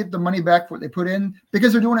want to get the money back for what they put in,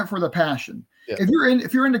 because they're doing it for the passion. Yeah.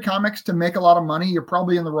 If you're into comics to make a lot of money, you're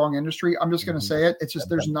probably in the wrong industry. I'm just going to say it. It's just,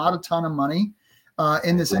 there's not a ton of money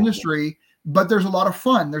in this industry, but there's a lot of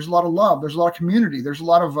fun. There's a lot of love. There's a lot of community. There's a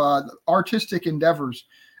lot of artistic endeavors.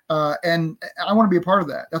 And I want to be a part of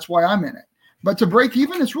that. That's why I'm in it. But to break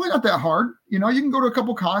even, it's really not that hard. You can go to a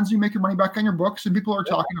couple cons, you make your money back on your books, and people are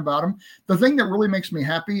talking about them. The thing that really makes me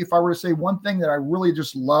happy, if I were to say one thing that I really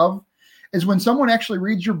just love, is when someone actually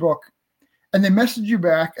reads your book and they message you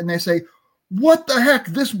back and they say, what the heck?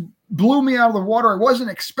 This blew me out of the water. I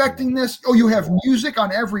wasn't expecting this. Oh, you have music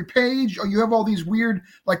on every page. Oh, you have all these weird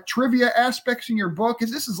like trivia aspects in your book.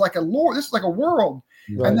 This is like a lore. This is like a world.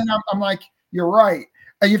 Right. And then I'm like, you're right.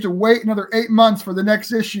 And you have to wait another 8 months for the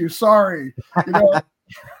next issue. Sorry.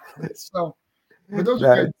 So, but those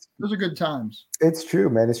are good. Those are good times. It's true,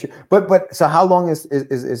 man. It's true. But so how long is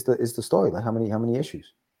the story? Like how many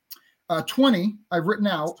issues? 20 I've written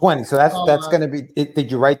out. 20. So that's going to be it.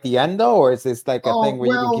 Did you write the end though, or is this like a thing where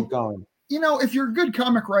you can keep going? If you're a good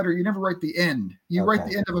comic writer, you never write the end. You write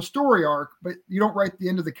the end of a story arc, but you don't write the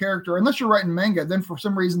end of the character unless you're writing manga. Then for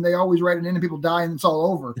some reason they always write an end and people die and it's all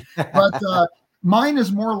over. But mine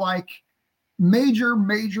is more like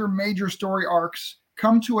major story arcs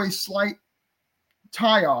come to a slight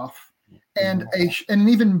tie-off, and an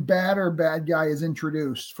even badder bad guy is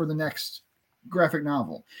introduced for the next graphic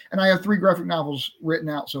novel. And I have 3 graphic novels written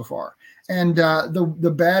out so far. And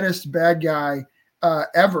the baddest bad guy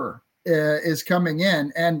ever is coming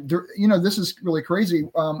in. And this is really crazy.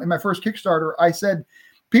 In my first Kickstarter, I said,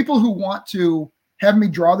 people who want to have me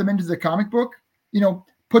draw them into the comic book,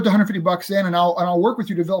 put the $150 in, and I'll work with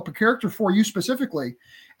you to develop a character for you specifically.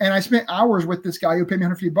 And I spent hours with this guy who paid me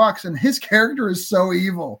 $150, and his character is so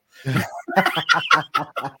evil.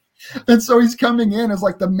 And so he's coming in as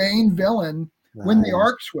like the main villain when the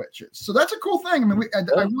arc switches. So that's a cool thing. I mean,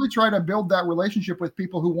 I really try to build that relationship with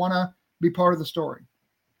people who want to be part of the story.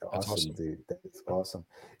 Awesome, dude. That's awesome.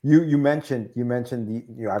 You mentioned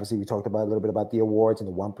the, obviously we talked about a little bit about the awards and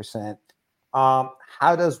the 1%.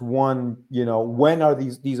 How does one, when are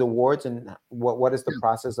these awards, and what is the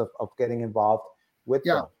process of getting involved with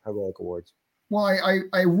the Heroic Awards? Well,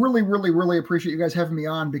 I really appreciate you guys having me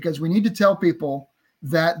on, because we need to tell people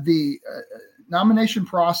that the nomination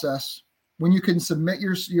process, when you can submit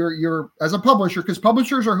your as a publisher, because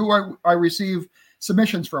publishers are who I receive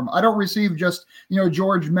submissions from. I don't receive just,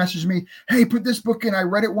 George messaged me, hey, put this book in. I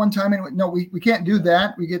read it one time. And no, we can't do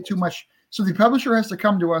that. We get too much. So the publisher has to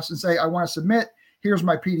come to us and say, I want to submit. Here's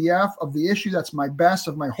my PDF of the issue. That's my best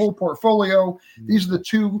of my whole portfolio. These are the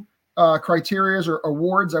 2 criteria or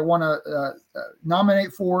awards I want to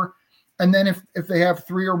nominate for. And then if they have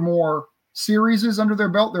 3 or more series under their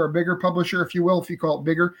belt, they're a bigger publisher, if you will, if you call it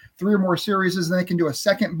bigger, 3 or more series, then they can do a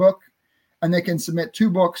second book, and they can submit 2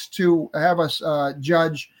 books to have us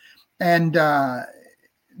judge, and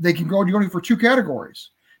they can go for 2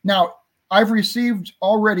 categories. Now, I've received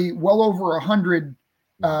already well over 100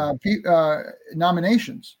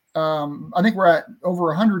 nominations. I think we're at over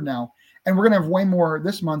 100 now, and we're going to have way more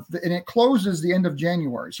this month, and it closes the end of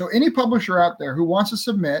January. So any publisher out there who wants to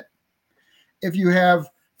submit, if you have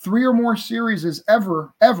 3 or more series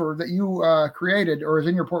ever that you created or is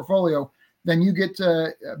in your portfolio, then you get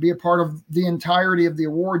to be a part of the entirety of the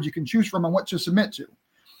awards you can choose from on what to submit to.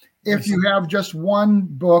 If you have just 1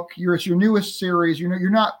 book, it's your newest series, you're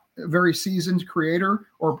not a very seasoned creator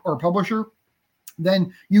or publisher,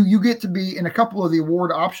 then you get to be in a couple of the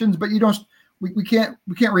award options, but we can't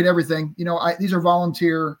read everything. These are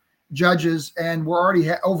volunteer judges, and we're already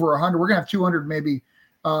over 100. We're gonna have 200 maybe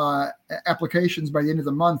applications by the end of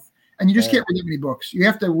the month, and you just can't read that many books. You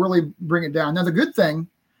have to really bring it down. Now, the good thing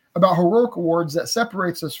about Heroic Awards that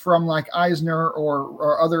separates us from like Eisner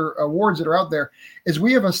or other awards that are out there is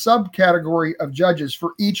we have a subcategory of judges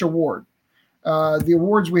for each award. The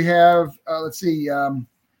awards we have,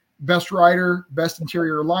 best writer, best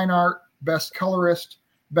interior line art, best colorist,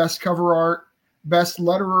 best cover art, best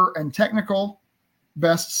letterer and technical,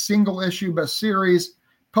 best single issue, best series,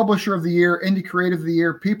 publisher of the year, indie creative of the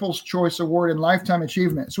year, People's Choice Award, and lifetime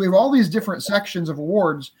achievement. So we have all these different sections of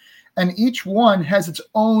awards, and each one has its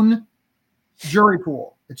own jury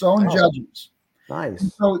pool, its own judges. Nice.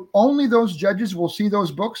 And so only those judges will see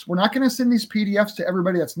those books. We're not going to send these PDFs to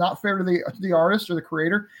everybody. That's not fair to the artist or the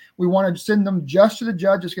creator. We want to send them just to the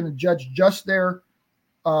judge that's going to judge just their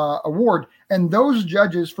award. And those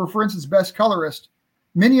judges, for instance, best colorist,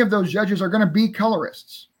 many of those judges are going to be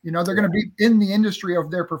colorists. They're going to be in the industry of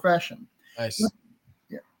their profession. Nice.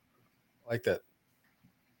 Yeah. I like that.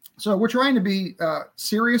 So we're trying to be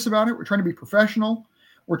serious about it. We're trying to be professional.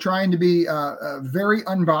 We're trying to be very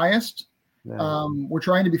unbiased. We're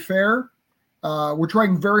trying to be fair. We're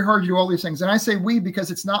trying very hard to do all these things. And I say we because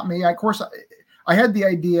it's not me. Of course, I had the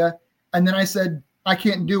idea, and then I said, I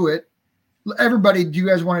can't do it. Everybody, do you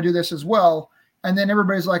guys want to do this as well? And then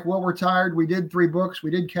everybody's like, well, we're tired. We did 3 books. We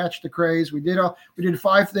did Catch the Craze. We did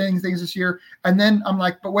 5 things this year. And then I'm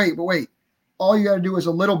like, but wait. All you got to do is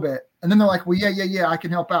a little bit. And then they're like, well, yeah, I can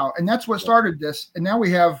help out. And that's what started this. And now we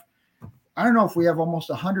have, I don't know if we have almost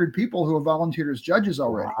 100 people who have volunteered as judges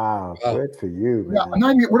already. Wow, good for you, man. Yeah,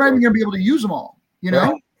 we're not even going to be able to use them all,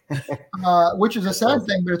 which is a sad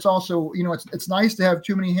thing, but it's also, it's nice to have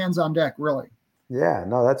too many hands on deck, really. Yeah,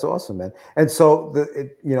 no, that's awesome, man. And so to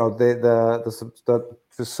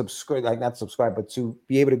subscribe, like not subscribe, but to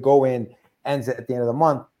be able to go in ends at the end of the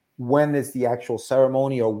month. When is the actual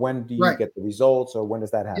ceremony, or when do you get the results, or when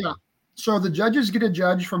does that happen? Yeah. So the judges get a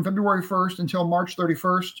judge from February 1st until March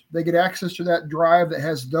 31st. They get access to that drive that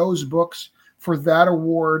has those books for that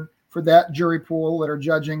award, for that jury pool that are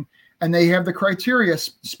judging. And they have the criteria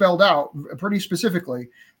spelled out pretty specifically.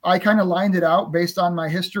 I kind of lined it out based on my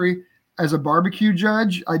history as a barbecue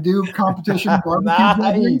judge. I do competition barbecue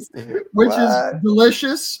judging, which is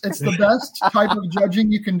delicious. It's the best type of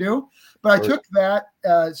judging you can do. But I took that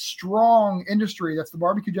strong industry, that's the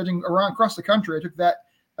barbecue judging around across the country. I took that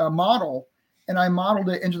model and I modeled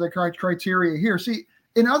it into the criteria here. See,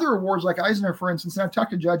 in other awards like Eisner, for instance, and I've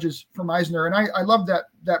talked to judges from Eisner, and I love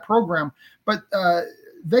that program, but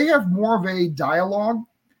they have more of a dialogue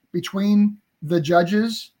between the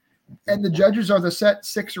judges, and the judges are the set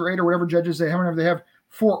 6 or 8 or whatever judges they have, whenever they have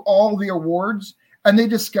for all the awards, and they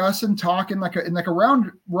discuss and talk in like a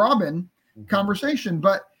round robin conversation.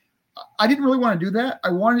 But I didn't really want to do that.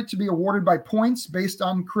 I wanted it to be awarded by points based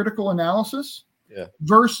on critical analysis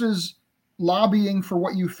versus lobbying for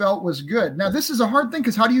what you felt was good. Now, this is a hard thing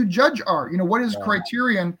because how do you judge art? What is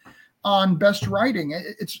criterion on best writing?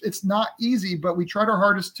 It's not easy, but we tried our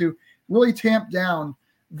hardest to really tamp down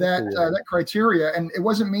that criteria. And it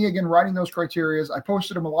wasn't me again writing those criterias. I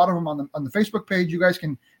posted them, a lot of them on the Facebook page. You guys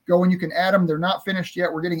can go and you can add them. They're not finished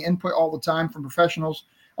yet. We're getting input all the time from professionals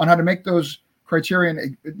on how to make those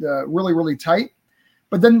criterion really, really tight.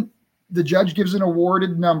 But then the judge gives an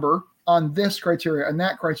awarded number on this criteria and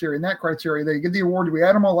that criteria and that criteria. They give the award, we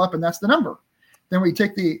add them all up, and that's the number. Then we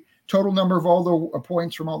take the total number of all the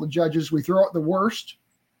points from all the judges. We throw out the worst.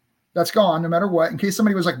 That's gone no matter what. In case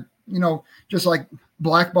somebody was like, just like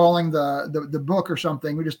blackballing the book or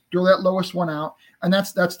something, we just throw that lowest one out, and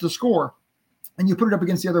that's the score. And you put it up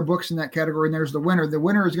against the other books in that category, and there's the winner. The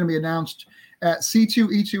winner is going to be announced at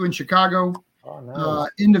C2E2 in Chicago,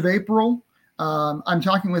 end of April. I'm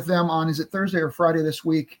talking with them on, is it Thursday or Friday this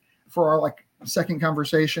week, for our second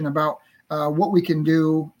conversation about what we can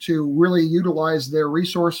do to really utilize their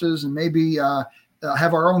resources and maybe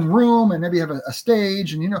have our own room and maybe have a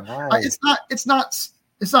stage. And it's not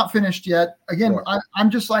finished yet. Again, I'm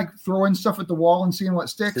just like throwing stuff at the wall and seeing what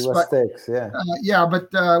sticks. But we're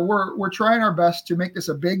trying our best to make this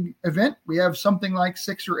a big event. We have something like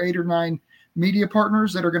 6 or 8 or 9 media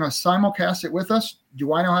partners that are going to simulcast it with us.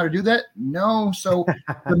 Do I know how to do that? No. So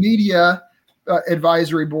the media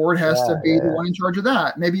advisory board has to be the one in charge of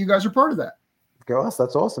that. Maybe you guys are part of that. Gosh,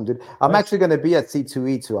 that's awesome, dude. I'm actually going to be at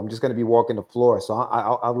C2E2. I'm just going to be walking the floor. So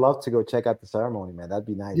I'd love to go check out the ceremony, man. That'd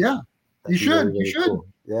be nice. Yeah, you should. Really, you should. Cool.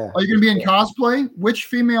 Yeah. Are you going to be in cosplay? Which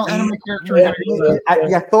female anime character?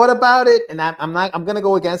 I thought about it, and I'm going to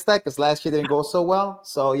go against that because last year didn't go so well.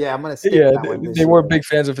 So yeah, I'm going to skip that one. They weren't big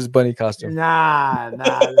fans of his bunny costume. Nah.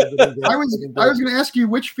 I was going to ask you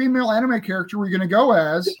which female anime character were you going to go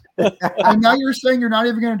as, and now you're saying you're not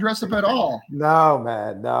even going to dress up at all. No,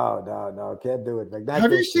 man, no, can't do it. Like that.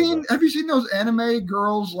 Have you seen those anime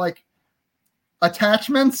girls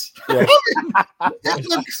attachments? Yeah.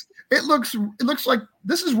 It looks like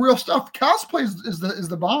this is real stuff. Cosplay is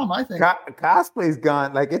the bomb, I think. Cosplay's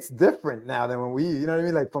gone. Like, it's different now than when we, you know what I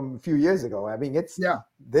mean? Like from a few years ago. I mean,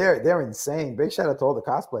 they're insane. Big shout out to all the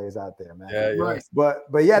cosplayers out there, man. Yeah, right. But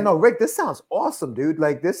yeah, no, Rick, this sounds awesome, dude.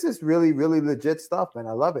 Like, this is really, really legit stuff, man.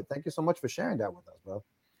 I love it. Thank you so much for sharing that with us, bro.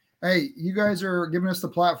 Hey, you guys are giving us the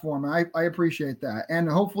platform. I appreciate that. And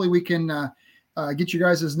hopefully we can get you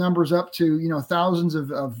guys' numbers up to, thousands of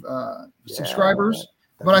subscribers.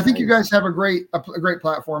 But I think you guys have a great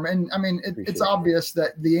platform, and I mean it's obvious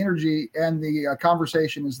that the energy and the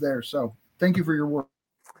conversation is there. So thank you for your work.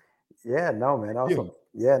 Yeah, no, man, awesome.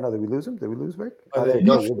 Yeah, no, did we lose him? Did we lose Rick? Oh, there you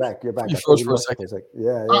go. You're back. You froze for a second.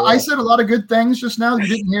 Yeah. I said a lot of good things just now that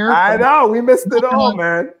you didn't hear. I know we missed it all,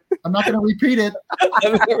 man. I'm not going to repeat it.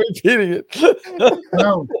 I'm not repeating it.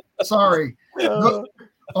 No, sorry.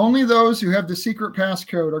 Only those who have the secret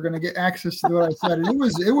passcode are going to get access to what I said. And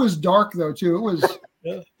it was dark though too. It was.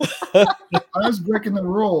 I was breaking the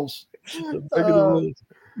rules.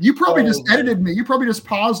 You probably just edited me. You probably just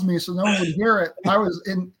paused me so no one would hear it. I was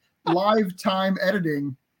in live time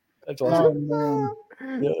editing. That's awesome.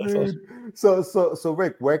 That's awesome. So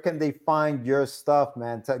Rick, where can they find your stuff,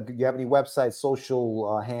 man? Do you have any websites,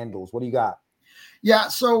 social handles? What do you got? Yeah,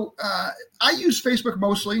 so I use Facebook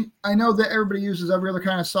mostly. I know that everybody uses every other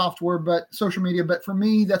kind of software, but social media. But for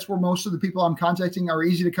me, that's where most of the people I'm contacting are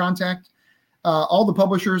easy to contact. All the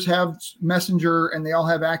publishers have Messenger and they all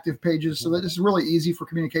have active pages. So that is really easy for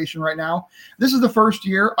communication right now. This is the first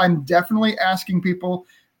year. I'm definitely asking people,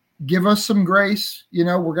 give us some grace.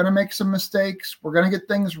 We're going to make some mistakes. We're going to get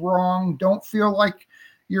things wrong. Don't feel like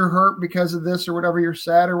you're hurt because of this or whatever. You're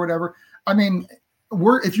sad or whatever. I mean,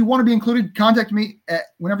 if you want to be included, contact me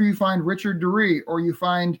whenever you find Richard Dury or you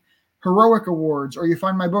find Heroic Awards or you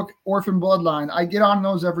find my book, Orphan Bloodline. I get on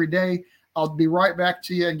those every day. I'll be right back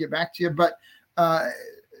to you and get back to you. But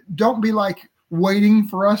don't be waiting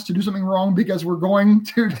for us to do something wrong because we're going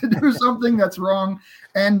to do something that's wrong.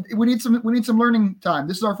 And we need some learning time.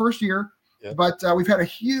 This is our first year, but we've had a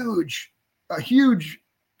huge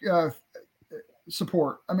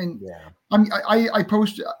support. I mean, I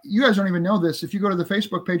post. You guys don't even know this. If you go to the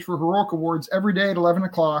Facebook page for Heroic Awards, every day at 11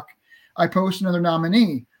 o'clock, I post another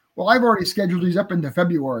nominee. Well, I've already scheduled these up into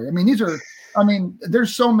February. I mean,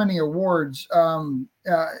 there's so many awards.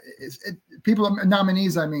 People,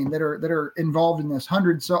 nominees, that are involved in this,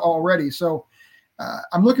 hundreds already. So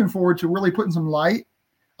I'm looking forward to really putting some light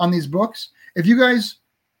on these books. If you guys,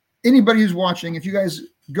 anybody who's watching, if you guys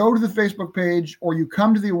go to the Facebook page, or you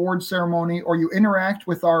come to the awards ceremony, or you interact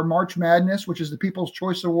with our March Madness, which is the People's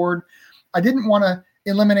Choice Award, I didn't want to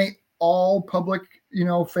eliminate all public,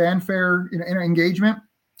 fanfare, engagement.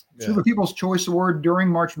 So the People's Choice Award during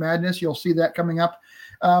March Madness, you'll see that coming up.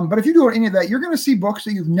 But if you do any of that, you're going to see books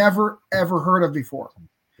that you've never, ever heard of before.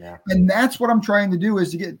 Yeah. And that's what I'm trying to do,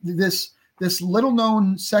 is to get this little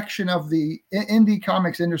known section of the indie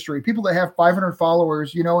comics industry, people that have 500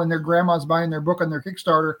 followers, and their grandma's buying their book on their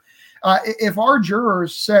Kickstarter. If our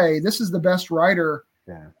jurors say this is the best writer,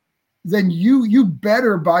 then you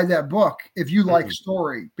better buy that book if you like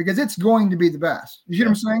story, because it's going to be the best. You see what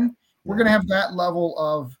I'm saying? We're going to have that level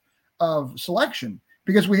of selection,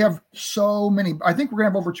 because we have so many. I think we're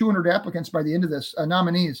going to have over 200 applicants by the end of this,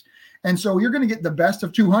 nominees. And so you're going to get the best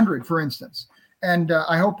of 200, for instance. And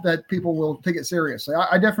I hope that people will take it seriously.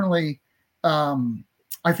 I definitely,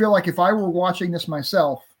 I feel like if I were watching this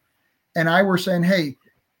myself and I were saying, hey,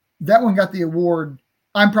 that one got the award,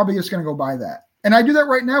 I'm probably just going to go buy that. And I do that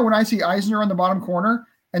right now when I see Eisner on the bottom corner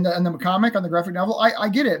and the comic on the graphic novel. I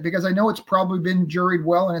get it, because I know it's probably been juried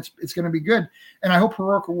well, and it's going to be good. And I hope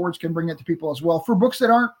Heroic Awards can bring it to people as well, for books that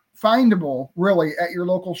aren't findable really at your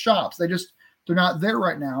local shops. They're not there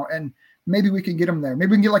right now. And maybe we can get them there.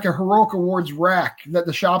 Maybe we can get like a Heroic Awards rack that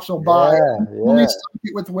the shops will buy. We'll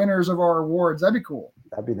with winners of our awards. That'd be cool.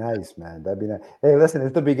 That'd be nice, man. That'd be nice. Hey, listen,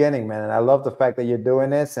 it's the beginning, man. And I love the fact that you're doing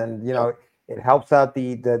this, and, it helps out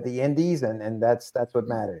the indies, and that's what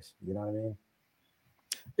matters. You know what I mean?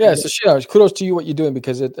 Yeah. So kudos to you, what you're doing,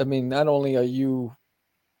 because not only are you,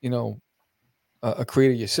 a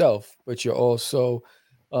creator yourself, but you're also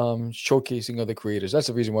showcasing other creators. That's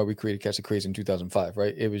the reason why we created Catch the Craze in 2005,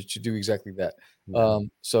 right? It was to do exactly that.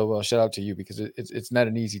 So shout out to you, because it's not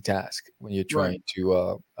an easy task when you're trying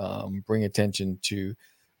to bring attention to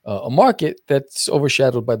a market that's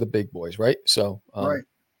overshadowed by the big boys, right? So right.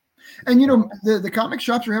 And the comic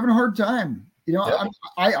shops are having a hard time.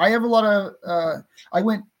 I have a lot of I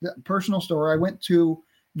went personal story. I went to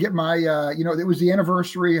get my it was the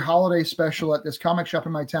anniversary holiday special at this comic shop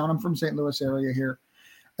in my town. I'm from St. Louis area here.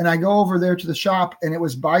 And I go over there to the shop, and it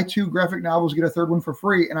was buy 2 graphic novels, get a third one for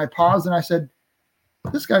free. And I paused and I said,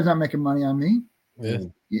 this guy's not making money on me. Yeah.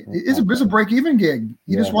 It's a break-even gig.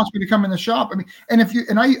 He just wants me to come in the shop.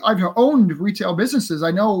 And I've owned retail businesses.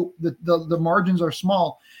 I know that the margins are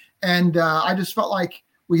small. And I just felt like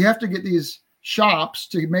we have to get these shops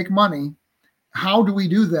to make money. How do we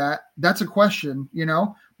do that? That's a question,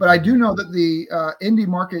 But I do know that the indie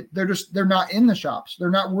market, they're not in the shops. They're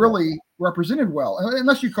not really represented well,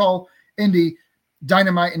 unless you call indie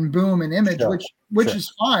Dynamite and Boom and Image, which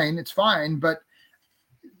is fine. It's fine, but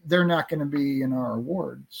they're not going to be in our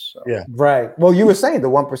awards. So. Yeah, right. Well, you were saying the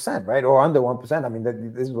 1%, right, or under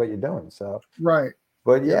 1%. This is what you're doing. So right.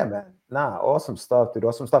 But man, awesome stuff, dude.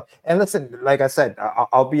 Awesome stuff. And listen, like I said,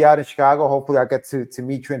 I'll be out in Chicago. Hopefully, I'll get to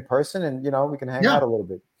meet you in person, and we can hang out a little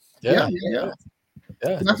bit. Yeah.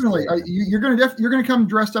 Definitely. You're gonna come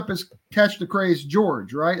dressed up as Catch the Craze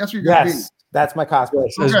George, right? That's what you're gonna be. That's my cosplay.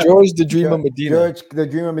 Yes, as George the Dreamer Medina. George the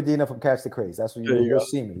Dreamer Medina from Catch the Craze. That's what you'll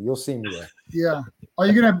see me. You'll see me there. Yeah. Are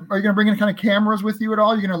you gonna bring any kind of cameras with you at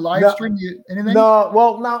all? You're gonna live stream anything? No.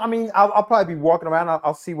 Well, no. I'll probably be walking around.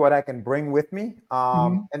 I'll see what I can bring with me.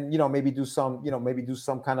 And maybe do some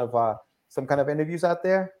kind of interviews out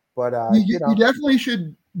there. But you definitely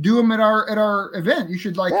should do them at our event. You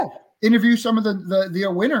should interview some of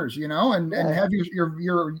the winners, and have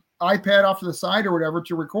your iPad off to the side or whatever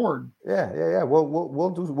to record. Yeah.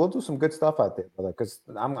 We'll do some good stuff out there, brother. Because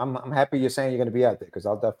I'm happy you're saying you're going to be out there, because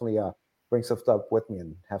I'll definitely bring some stuff with me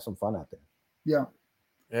and have some fun out there.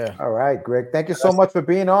 Yeah. All right, Greg. Thank you so much for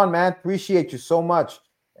being on, man. Appreciate you so much.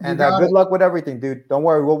 And good luck with everything, dude. Don't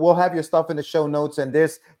worry. We'll have your stuff in the show notes, and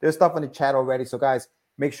there's stuff in the chat already. So guys,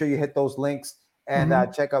 make sure you hit those links and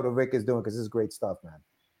check out what Rick is doing, because this is great stuff, man.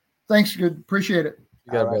 Thanks, good. Appreciate it.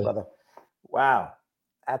 All right, brother. Wow,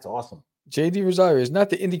 that's awesome. JD Rosario, is not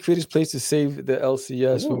the indie creators place to save the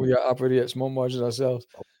LCS when we are operating at small margins ourselves.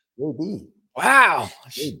 JD. Wow.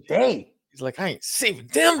 JD. He's like, I ain't saving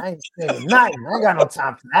them. I ain't saving nothing. I ain't got no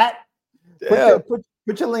time for that. Yeah.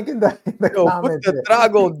 Put your link in the Yo, comments. put the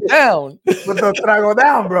trago down. Put the trago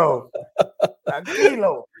down, bro.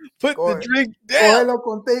 Tranquilo. Put the drink down.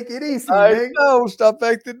 Take it easy, I man. know. Stop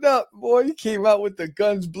acting up, boy. He came out with the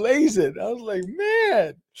guns blazing. I was like,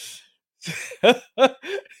 man.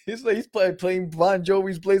 He's playing Bon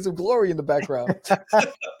Jovi's "Blaze of Glory" in the background.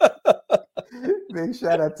 Big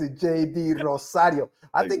shout out to JD Rosario.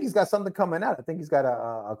 I think he's got something coming out. I think he's got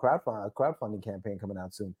a crowdfunding campaign coming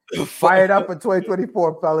out soon. Fired up for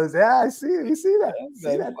 2024, fellas. Yeah, I see it. You see that?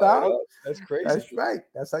 See that, dog? That's crazy. That's right.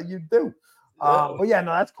 That's how you do. But yeah,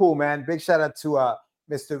 no, that's cool, man. Big shout out to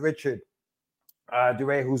Mr. Richard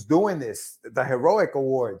DeRay, who's doing this, the H.E.R.O.I.C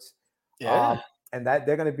Awards. Yeah. And that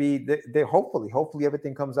they're gonna be they hopefully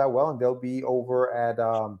everything comes out well, and they'll be over at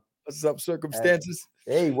what's up, Circumstances?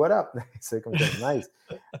 Hey, what up? Circumstances, nice.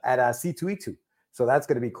 At C2E2. So that's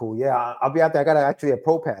gonna be cool. Yeah, I'll be out there. I got actually a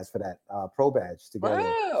pro pass for that pro badge together.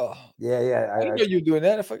 Wow. Yeah. I didn't know you were doing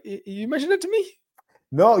that. You mentioned it to me.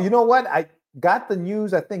 No, you know what? I got the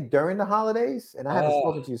news, I think, during the holidays, and I haven't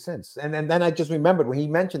spoken to you since. And then I just remembered when he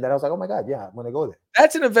mentioned that, I was like, oh my God, yeah, I'm gonna go there.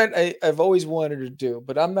 That's an event I've always wanted to do,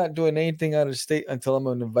 but I'm not doing anything out of state until I'm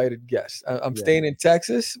an invited guest. I'm staying in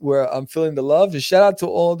Texas, where I'm feeling the love. Just shout out to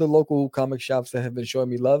all the local comic shops that have been showing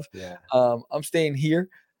me love. Yeah. I'm staying here,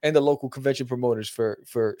 and the local convention promoters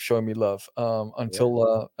for showing me love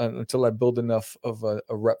until I build enough of a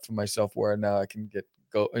rep for myself where now I can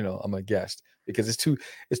go. I'm a guest, because it's too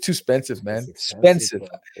expensive, man. Expensive.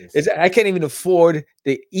 I can't even afford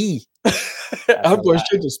the E. Outdoor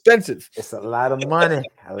shit's expensive. It's a lot of money.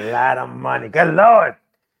 A lot of money. Good Lord.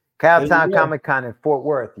 Cowtown Comic Con in Fort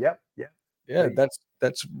Worth. Yep. Yeah,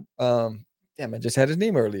 that's damn, I just had his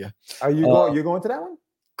name earlier. Are you going? You're going to that one?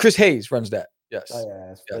 Chris Hayes runs that. Yes. Oh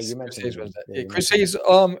yeah, yes. You mentioned Chris Hayes runs that. Yeah, Chris Hayes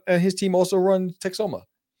and his team also run Texoma.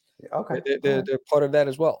 Okay. They're part of that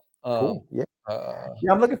as well. Cool. Yeah.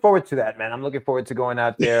 I'm looking forward to that, man. I'm looking forward to going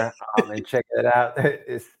out there and checking it out.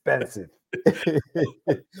 It's expensive.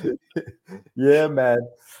 Yeah, man.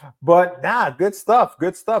 But good stuff.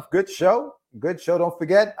 Good show. Don't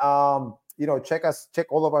forget, check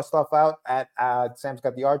all of our stuff out at Sam's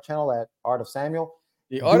got the art channel at Art of Samuel.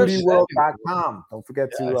 DutyWorld.com. Don't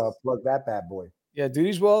forget to plug that bad boy. Yeah,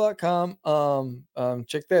 dutiesworld.com.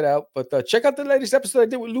 Check that out. But check out the latest episode I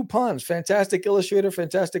did with Lou Pons. Fantastic illustrator,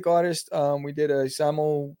 fantastic artist. We did a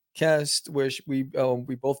simulcast where we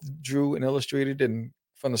both drew and illustrated, and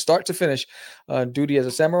from the start to finish, Duty as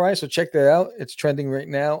a Samurai. So check that out. It's trending right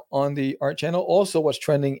now on the art channel. Also, what's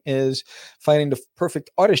trending is finding the perfect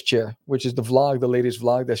artist chair, which is the latest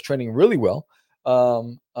vlog that's trending really well.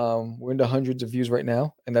 We're into hundreds of views right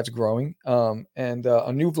now, and that's growing. And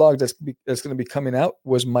a new vlog that's going to be coming out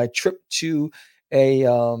was my trip to a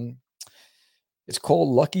it's called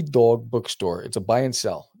Lucky Dog Bookstore. It's a buy and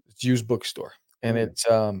sell. It's used bookstore, and it's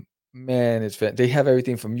they have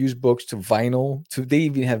everything from used books to vinyl to they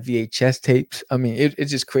even have VHS tapes. I mean,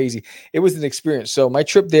 it's just crazy. It was an experience. So my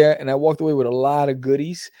trip there, and I walked away with a lot of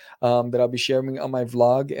goodies that I'll be sharing on my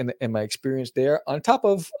vlog and my experience there, on top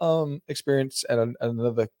of experience at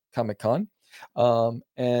another Comic-Con,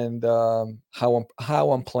 and how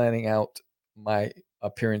I'm planning out my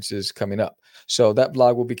appearances coming up. So that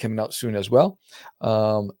vlog will be coming out soon as well.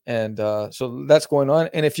 So that's going on.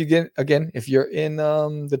 And if you're in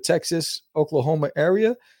the Texas, Oklahoma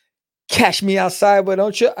area, catch me outside, why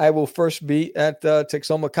don't you? I will first be at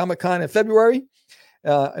Texoma Comic-Con in February,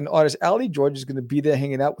 in Artist Alley. George is going to be there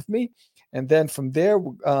hanging out with me. And then from there,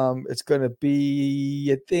 it's going to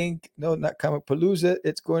be, not Comic Palooza.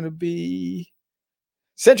 It's going to be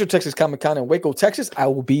Central Texas Comic-Con in Waco, Texas. I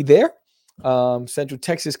will be there. Central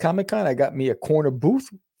Texas Comic-Con, I got me a corner booth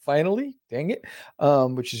finally, dang it,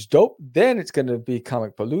 which is dope. Then it's going to be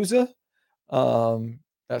Comic Palooza.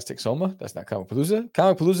 That's Texoma. That's not Comic Palooza.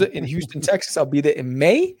 Comic Palooza in Houston, Texas. I'll be there in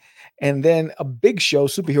May. And then a big show,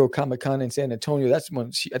 Superhero Comic-Con in San Antonio. That's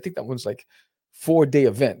one. I think that one's like 4-day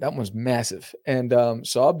event. That one's massive. And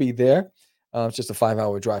so I'll be there. It's just a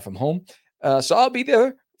 5-hour drive from home. So I'll be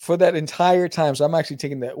there for that entire time. So I'm actually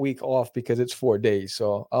taking that week off because it's 4 days.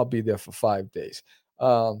 So I'll be there for 5 days.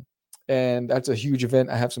 And that's a huge event.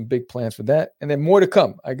 I have some big plans for that. And then more to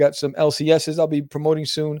come. I got some LCSs I'll be promoting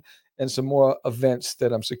soon, and some more events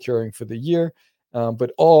that I'm securing for the year,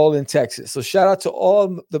 but all in Texas. So shout out to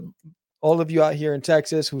all of you out here in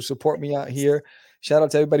Texas who support me out here. Shout out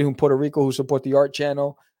to everybody in Puerto Rico who support the art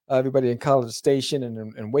channel. Everybody in College Station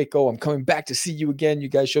and Waco. I'm coming back to see you again. You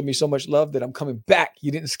guys showed me so much love that I'm coming back.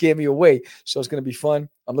 You didn't scare me away. So it's going to be fun.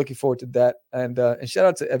 I'm looking forward to that. And shout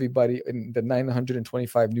out to everybody in the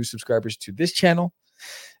 925 new subscribers to this channel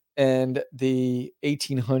and the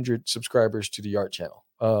 1,800 subscribers to the art channel.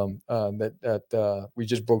 that we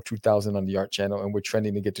just broke 2,000 on the art channel, and we're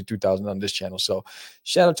trending to get to 2,000 on this channel. So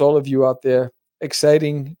shout out to all of you out there.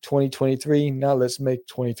 Exciting 2023. Now let's make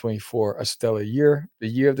 2024 a stellar year, the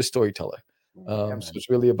year of the storyteller. So it's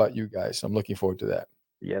really about you guys. I'm looking forward to that.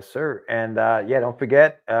 Yes, sir. And don't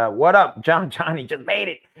forget, what up, Johnny just made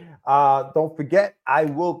it. Don't forget, I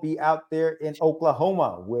will be out there in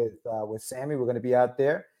Oklahoma with Sammy. We're going to be out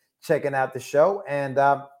there checking out the show. And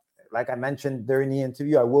like I mentioned during the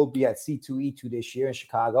interview, I will be at C2E2 this year in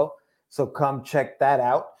Chicago. So come check that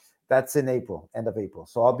out. That's in April, end of April.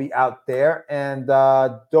 So I'll be out there. And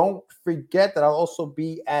don't forget that I'll also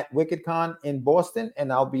be at WickedCon in Boston,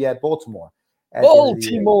 and I'll be at Baltimore.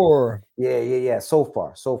 Baltimore. Yeah. So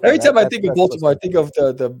far. Every time I think of Baltimore, I think of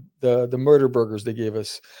the murder burgers they gave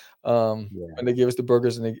us. When they gave us the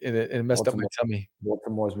burgers and it messed up my tummy.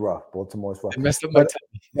 Baltimore's rough. It messed up my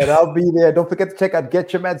tummy. But I'll be there. Don't forget to check out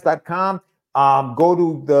getyourmeds.com. Go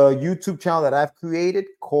to the YouTube channel that I've created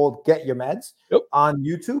called Get Your Meds on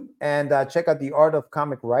YouTube, and check out the Art of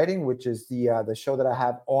Comic Writing, which is the show that I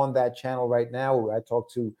have on that channel right now, where I talk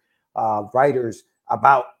to writers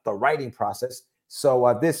about the writing process.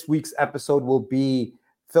 So this week's episode will be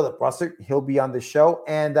Philip Russert. He'll be on the show,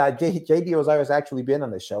 and JD Rosario's actually been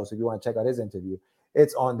on the show. So if you want to check out his interview,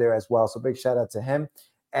 it's on there as well. So big shout out to him.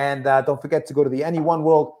 And don't forget to go to the Anyone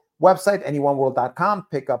World website, anyoneworld.com.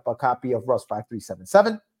 Pick up a copy of Rust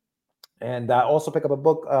 5377, and also pick up a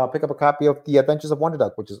book. Pick up a copy of The Adventures of Wonder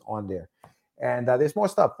Duck, which is on there. And there's more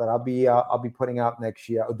stuff that I'll be putting out next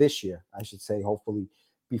year, or this year, I should say, hopefully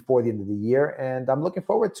before the end of the year. And I'm looking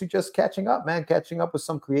forward to just catching up with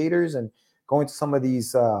some creators and going to some of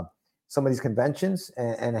these conventions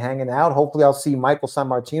and hanging out. Hopefully I'll see Michael San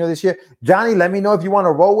Martino this year. Johnny, let me know if you want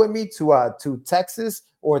to roll with me to Texas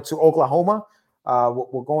or to Oklahoma.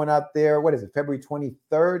 We're going out there. What is it? February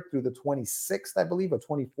 23rd through the 26th, I believe, or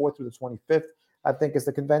 24th through the 25th, I think is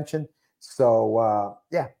the convention. So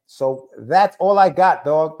so that's all I got,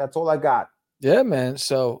 dog. That's all I got. Yeah, man.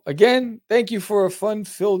 So again, thank you for a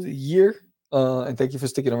fun-filled year, and thank you for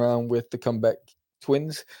sticking around with the Comeback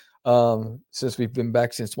Twins. Since we've been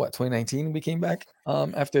back since 2019 we came back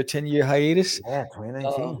after a 10-year hiatus. Yeah,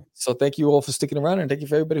 2019. So thank you all for sticking around, and thank you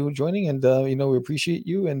for everybody who's joining, and we appreciate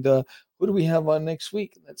you. And who do we have on next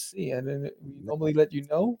week? Let's see. And then we normally let you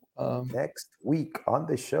know next week on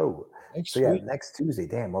the show. Next Tuesday.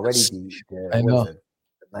 Damn, already I know. The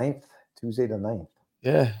 9th, Tuesday the 9th.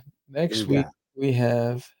 Yeah. Next week we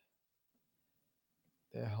have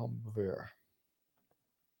the Humber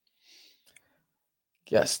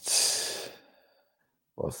guests.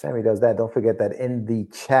 Well, Sammy does that. Don't forget that in the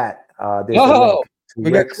chat. There's a link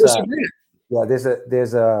to Rick's,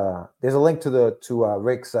 there's a link to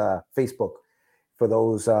Rick's Facebook for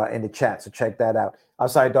those in the chat. So check that out. I'm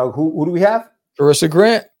sorry, dog. Who do we have? Carissa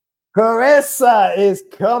Grant. Carissa is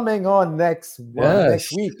coming on next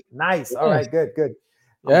week. Nice. All right, good.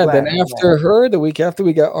 Then after her, the week after,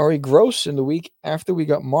 we got Ari Gross, and the week after, we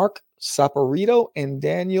got Mark Saporito and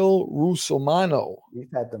Daniel Russomano.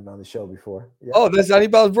 We've had them on the show before. Yeah. Oh, that's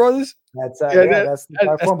Anibal Brothers? That's the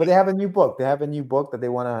platform. But they have a new book. They have a new book that they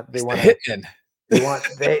want to they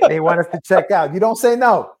want us to check out. You don't say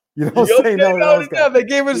no. You don't say no. They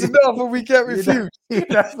gave us enough, and we can't refuse. You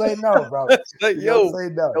don't say no, bro. Like, yo, say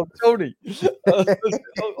no. Yo, Tony. But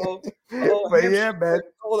yeah, man.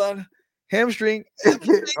 Hold on. Hamstring. This is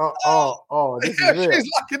real.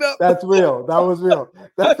 Locking up. That's real. That was real.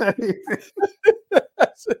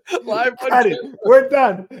 Live. We're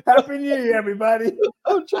done. Happy New Year, everybody.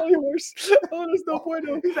 Oh, Charlie Horse. Oh, there's no point.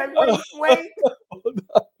 He's like, wait.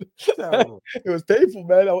 It was painful,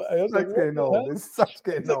 man. I was like, this sucks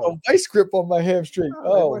getting old. A vice grip on my hamstring.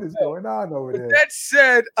 What is going on over there? That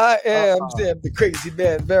said, I am Sam, the crazy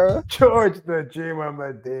man, Vera. George the Dreamer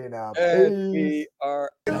Medina. And we are.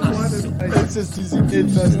 It's just easy.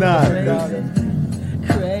 It's not.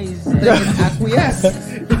 Crazy. Acquiesce.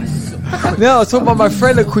 No, I was talking about my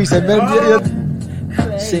friend Acquiesce. I met him.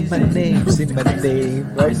 Say my name,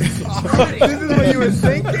 right? This is what you were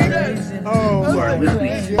thinking?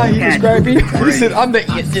 Oh, he described me. He said, I'm the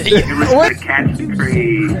what? Catch the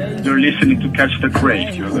Craze. You're listening to Catch the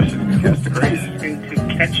Craze. You're listening to Catch the Craze. To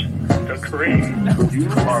Catch the Craze. You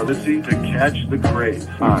are listening to Catch the Craze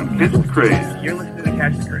on Catch the Craze. You're listening to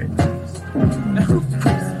Catch the Craze.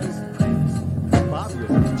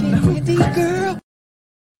 Candy girl.